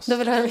tolkning först. Då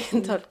vill jag höra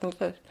min tolkning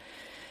först.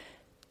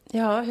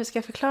 Ja, hur ska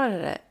jag förklara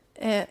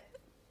det?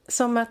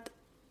 Som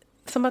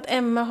att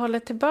Emma håller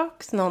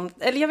tillbaks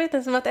någonting. Eller jag vet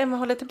inte, som att Emma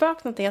håller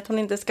tillbaks någonting. Att hon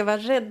inte ska vara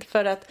rädd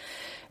för att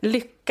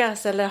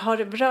lyckas eller ha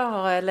det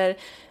bra. Eller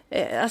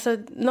alltså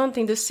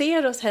någonting du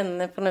ser hos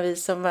henne på något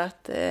vis som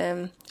att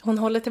hon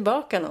håller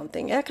tillbaka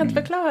någonting. Jag kan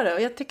inte förklara.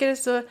 Och jag tycker det är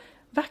så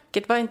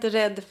vackert. Var inte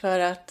rädd för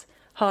att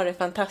ha det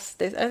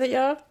fantastiskt.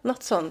 Alltså,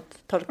 något sånt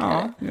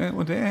tolkar jag. Ja,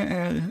 och det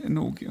är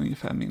nog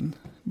ungefär min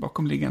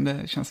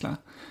bakomliggande känsla.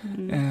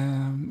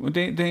 Och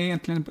det är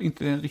egentligen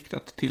inte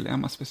riktat till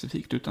Emma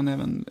specifikt, utan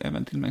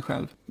även till mig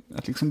själv.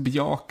 Att liksom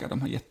bejaka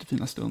de här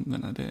jättefina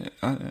stunderna.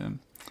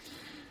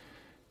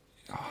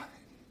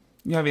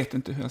 Jag vet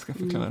inte hur jag ska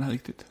förklara det här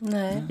riktigt.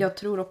 Nej. Jag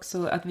tror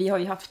också att vi har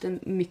ju haft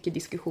mycket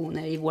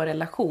diskussioner i vår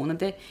relation.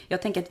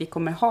 Jag tänker att vi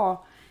kommer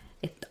ha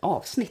ett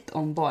avsnitt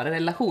om bara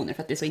relationer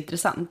för att det är så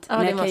intressant.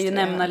 Men jag kan ju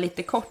nämna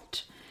lite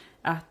kort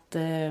att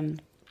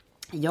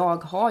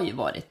jag har ju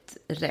varit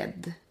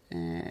rädd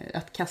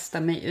att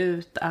kasta mig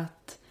ut,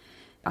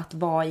 att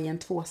vara i en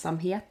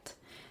tvåsamhet.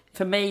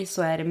 För mig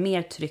så är det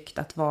mer tryggt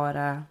att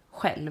vara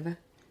själv.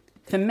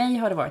 För mig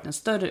har det varit en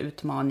större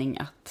utmaning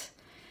att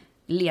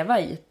leva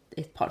i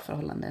ett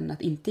parförhållande än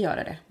att inte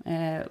göra det.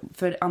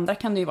 För andra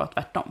kan det ju vara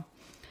tvärtom.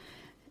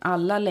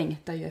 Alla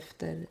längtar ju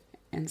efter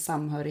en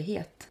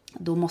samhörighet.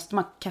 Då måste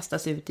man kasta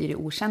sig ut i det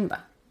okända,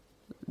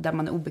 där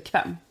man är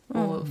obekväm.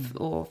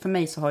 Och för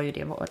mig så har ju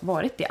det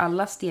varit det.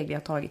 Alla steg vi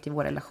har tagit i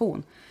vår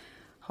relation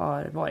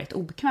har varit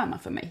obekväma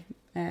för mig.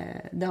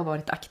 Det har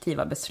varit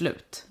aktiva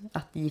beslut.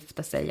 Att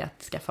gifta sig,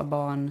 att skaffa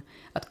barn,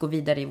 att gå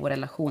vidare i vår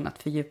relation,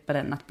 att fördjupa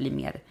den, att bli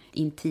mer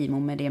intim.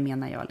 Och med det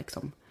menar jag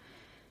liksom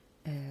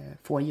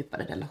få en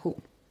djupare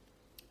relation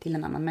till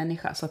en annan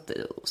människa.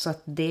 Så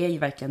att det är ju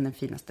verkligen den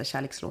finaste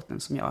kärlekslåten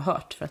som jag har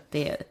hört. För att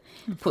det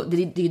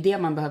är ju det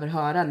man behöver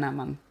höra när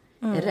man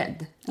är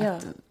rädd.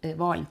 Att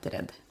var inte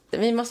rädd.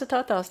 Vi måste ta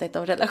ett avsnitt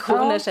om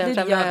relationer sen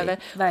framöver.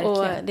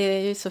 Och det är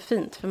ju så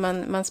fint, för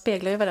man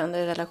speglar ju varandra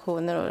i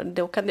relationer. Och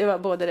då kan det vara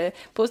både det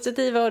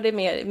positiva och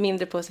det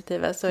mindre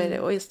positiva. Så är det,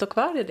 och stå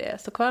kvar i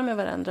det. Stå kvar med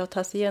varandra och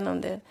ta sig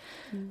igenom det.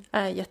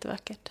 Är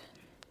jättevackert.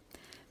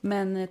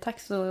 Men tack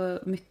så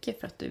mycket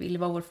för att du ville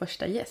vara vår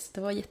första gäst.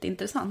 Det var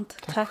jätteintressant.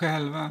 Tack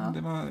själva. Ja.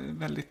 Det var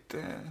väldigt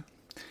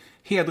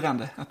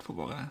hedrande att få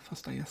vara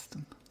första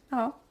gästen.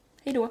 Ja,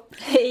 hej då.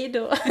 Hej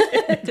då.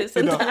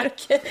 Tusen Hejdå.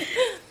 tack.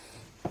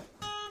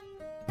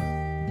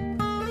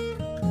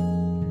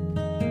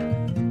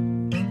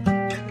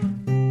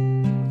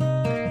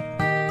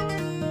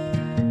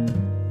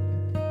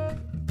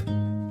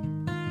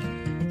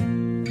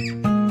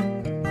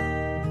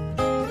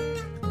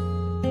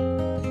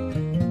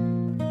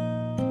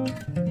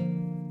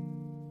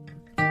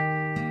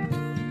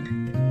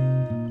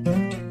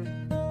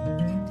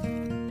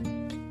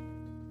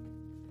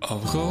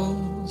 Av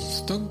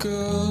rost och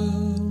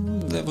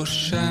guld är vår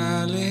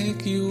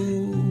kärlek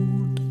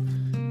gjord.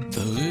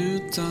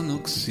 Förutan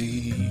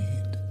oxid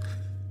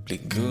blir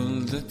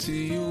guldet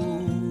till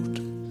jord.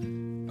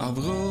 Av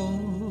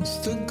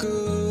rost och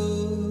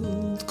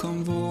guld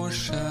kom vår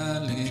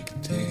kärlek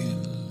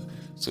till.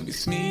 Så vi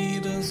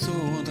smider en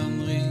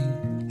sådan ring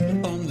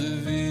om du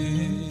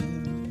vill.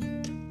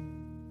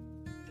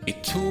 I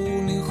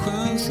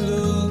Torningsjöns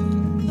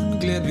lugn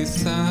gled vi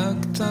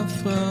sakta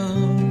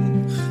fram.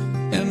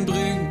 En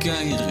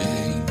brygga i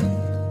regn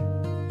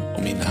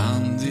och min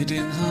hand i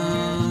din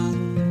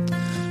hand.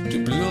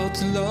 Du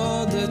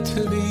blottlade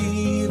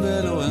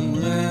tvivel och en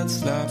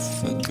rädsla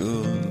för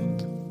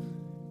guld.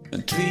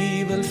 Men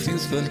tvivel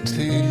finns väl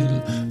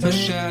till för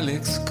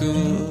kärleks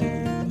skull.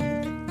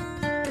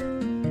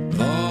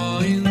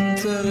 Var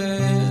inte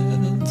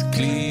rädd,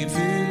 kliv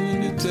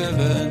ut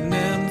över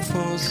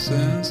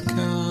Nämfossens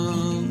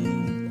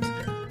kant.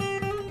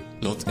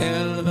 Låt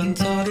älven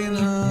ta din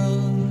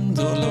hand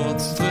och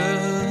låt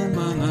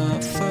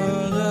strömmarna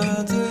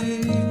föra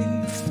dig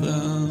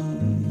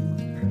fram.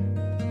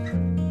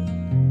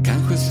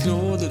 Kanske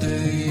slår det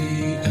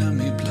dig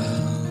öm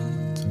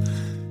ibland,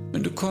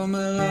 men du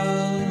kommer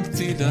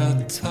alltid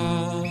att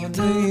ta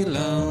dig i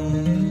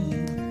land.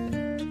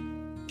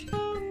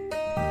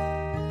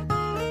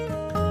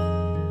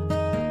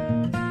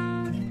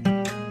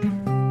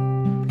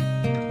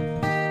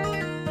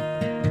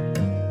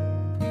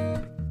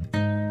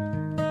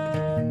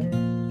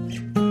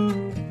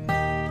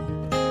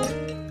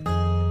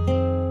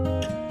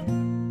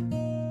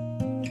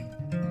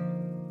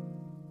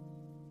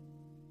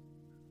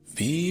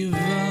 Vi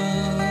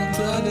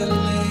vandrade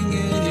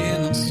länge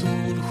genom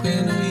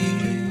solsken och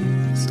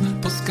is.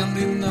 På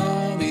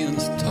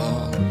Skandinaviens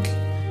tak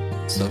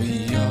sa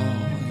vi ja,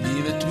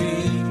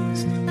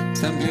 givetvis.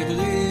 Sen blev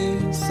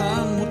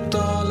resan mot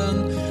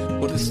dalen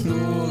både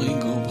snårig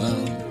och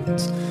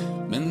brant.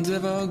 Men det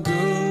var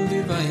guld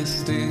i varje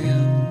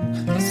sten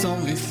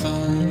som vi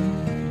fann.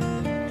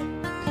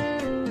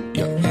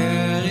 Jag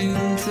är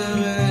inte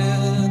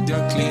rädd,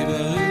 jag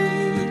kliver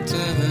ut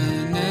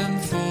över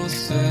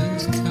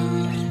Nämfossens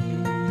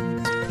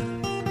kant.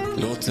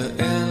 Låter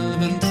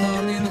älven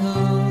ta min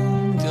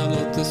hand, jag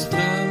låter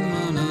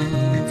strömmarna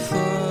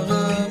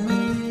föra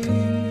mig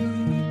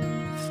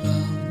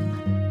fram.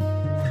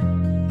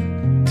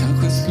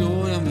 Kanske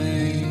slår jag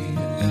mig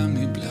öm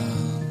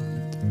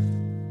ibland,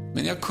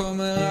 men jag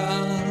kommer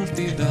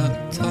alltid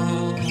att ta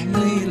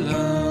mig i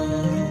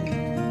land.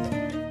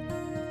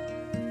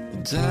 Och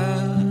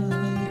där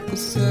på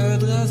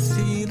södra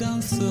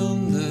sidan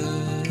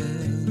sundet,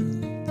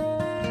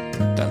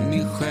 där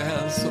min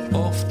själ så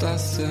ofta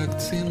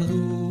sökt sin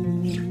ro,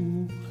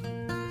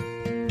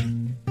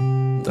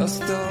 där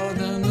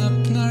staden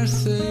öppnar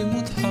sig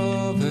mot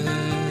havet,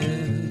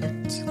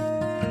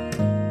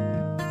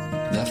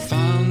 där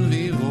fann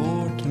vi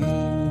vårt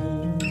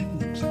mod.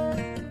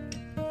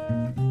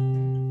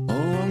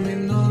 Och om vi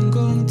någon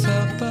gång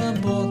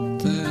tappar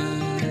bort det,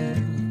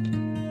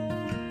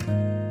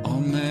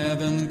 om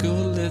även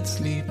guldet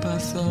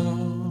slipas av,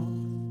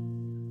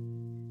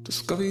 då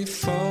ska vi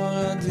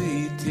fara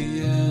dit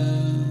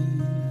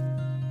igen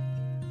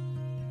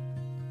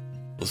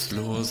och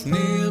slå oss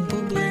ner på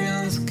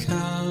bryggans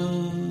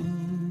kant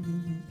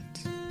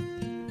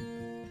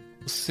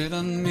och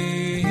sedan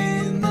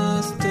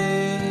minnas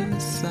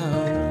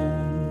dessa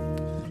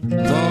ord.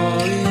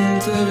 Var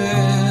inte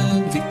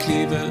rädd, vi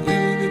kliver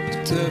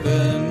ut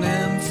över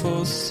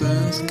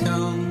Nämfossens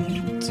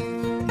kant.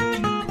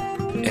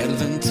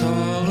 Älven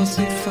tar oss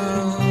i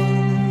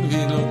famn,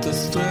 vi låter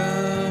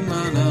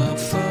strömmarna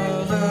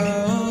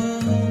föra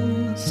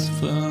oss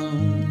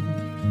fram.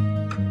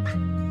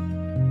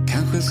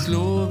 Kanske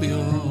slår vi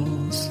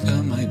oss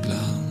ömma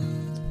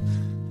ibland,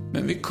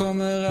 men vi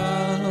kommer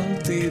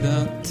alltid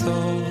att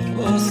ta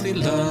oss i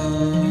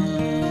land.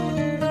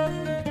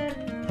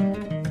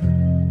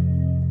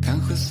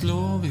 Kanske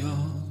slår vi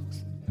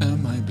oss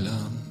ömma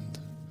ibland,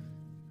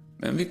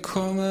 men vi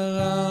kommer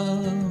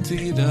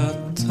alltid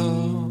att ta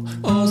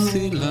oss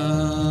i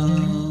land.